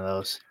doing one of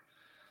those.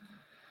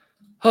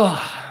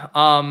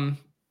 All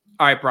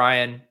right,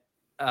 Brian.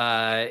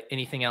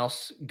 Anything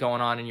else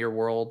going on in your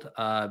world?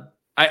 A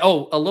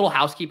little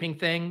housekeeping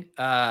thing.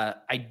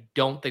 I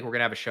don't think we're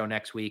gonna have a show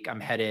next week. I'm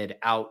headed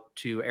out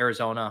to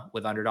Arizona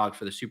with Underdog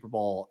for the Super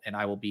Bowl, and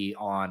I will be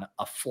on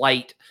a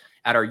flight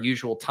at our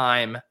usual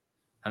time.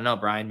 I don't know,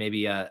 Brian,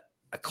 maybe a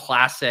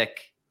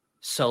classic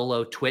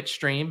solo Twitch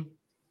stream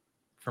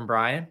from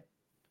Brian.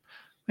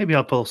 Maybe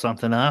I'll pull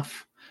something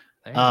off.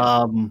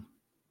 So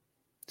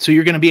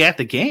you're going to be at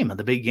the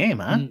big game,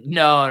 huh?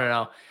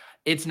 No.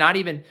 It's not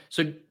even.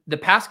 So the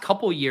past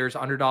couple years,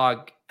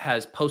 Underdog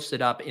has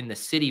posted up in the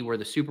city where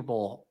the Super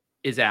Bowl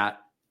is at.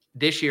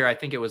 This year, I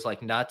think it was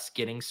like nuts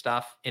getting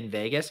stuff in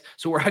Vegas.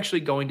 So we're actually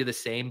going to the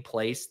same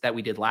place that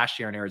we did last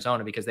year in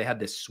Arizona, because they had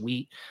this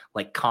sweet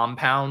like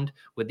compound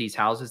with these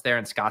houses there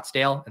in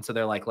Scottsdale. And so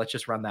they're like, let's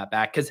just run that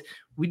back, because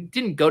we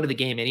didn't go to the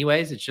game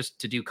anyways. It's just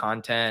to do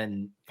content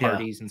and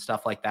parties and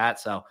stuff like that.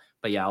 So,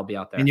 but yeah, I'll be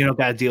out there. And you don't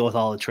got to deal with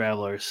all the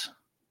travelers.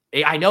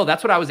 I know,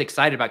 that's what I was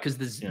excited about, because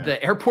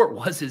the airport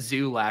was a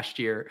zoo last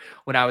year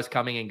when I was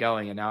coming and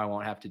going, and now I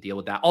won't have to deal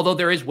with that. Although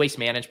there is Waste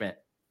Management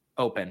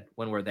open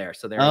when we're there.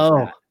 So there is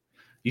that.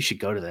 You should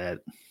go to that.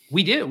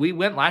 We do. We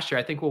went last year.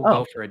 I think we'll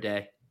go for a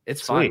day.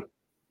 It's sweet. Fun.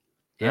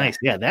 Yeah. Nice.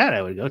 Yeah, that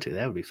I would go to.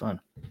 That would be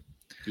fun.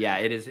 Yeah,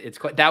 it is. It's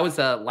quite. That was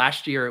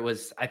last year. It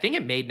was. I think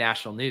it made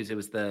national news. It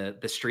was the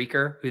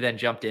streaker who then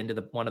jumped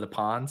into one of the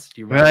ponds.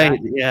 Do you remember?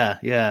 That?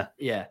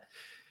 Yeah.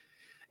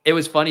 It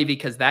was funny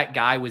because that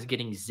guy was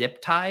getting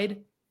zip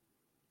tied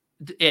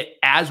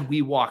as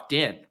we walked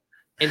in.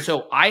 And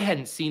so I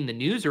hadn't seen the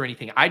news or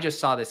anything. I just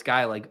saw this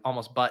guy like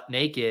almost butt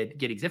naked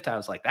getting zip tied. I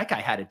was like, that guy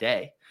had a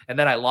day. And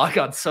then I log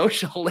on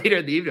social later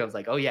in the evening. I was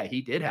like, oh yeah,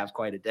 he did have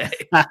quite a day.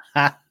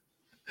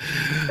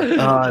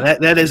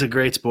 That is a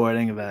great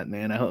sporting event,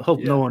 man. I hope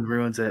no one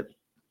ruins it.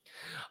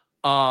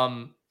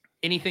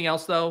 Anything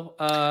else though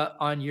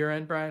on your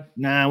end, Brian?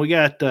 Nah, we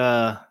got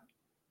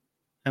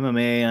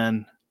MMA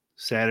on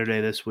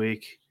Saturday this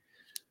week.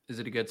 Is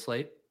it a good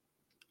slate?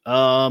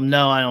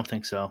 No, I don't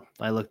think so.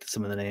 I looked at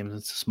some of the names.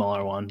 It's a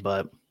smaller one,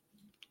 but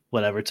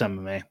whatever. It's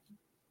MMA.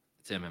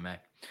 It's MMA.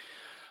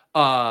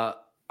 All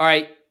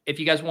right. If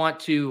you guys want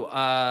to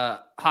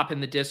hop in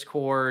the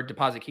Discord,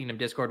 Deposit Kingdom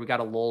Discord, we got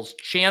a Lolz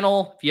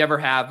channel. If you ever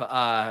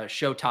have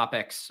show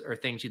topics or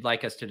things you'd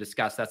like us to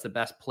discuss, that's the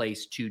best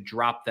place to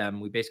drop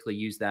them. We basically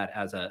use that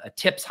as a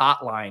tips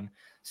hotline.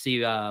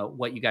 See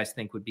what you guys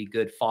think would be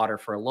good fodder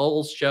for a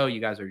Lolz show.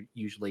 You guys are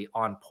usually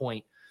on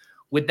point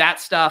with that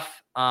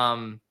stuff.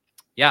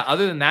 Yeah,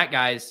 other than that,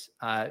 guys,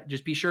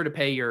 just be sure to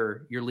pay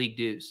your league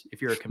dues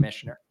if you're a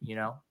commissioner,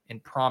 in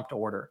prompt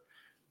order.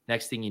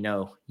 Next thing you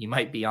know, you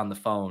might be on the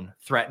phone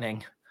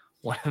threatening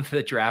one of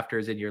the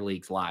drafters in your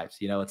league's lives.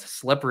 It's a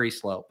slippery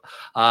slope.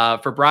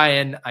 For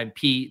Brian, I'm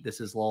Pete.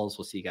 This is Lolz.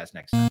 We'll see you guys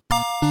next time.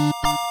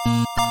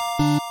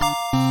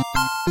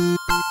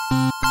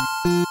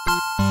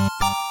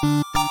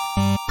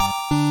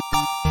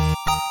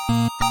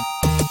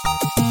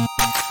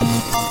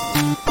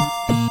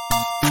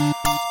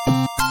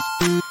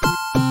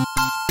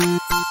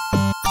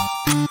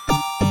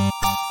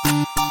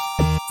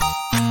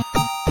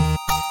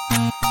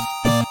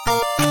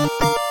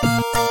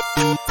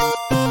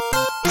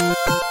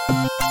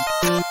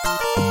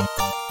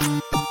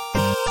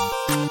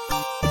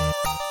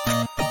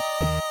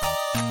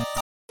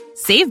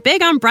 Save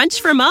big on brunch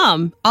for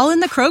mom, all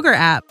in the Kroger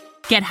app.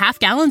 Get half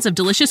gallons of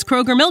delicious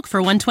Kroger milk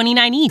for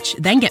 $1.29 each.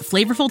 Then get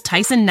flavorful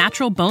Tyson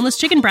natural boneless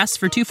chicken breasts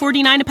for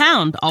 $2.49 a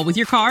pound, all with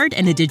your card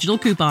and a digital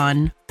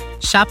coupon.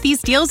 Shop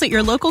these deals at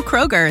your local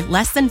Kroger,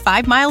 less than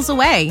 5 miles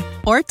away.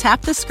 Or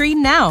tap the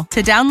screen now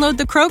to download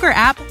the Kroger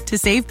app to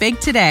save big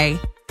today.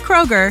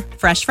 Kroger,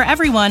 fresh for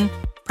everyone.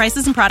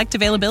 Prices and product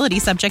availability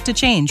subject to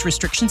change.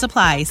 Restrictions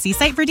apply. See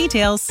site for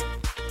details.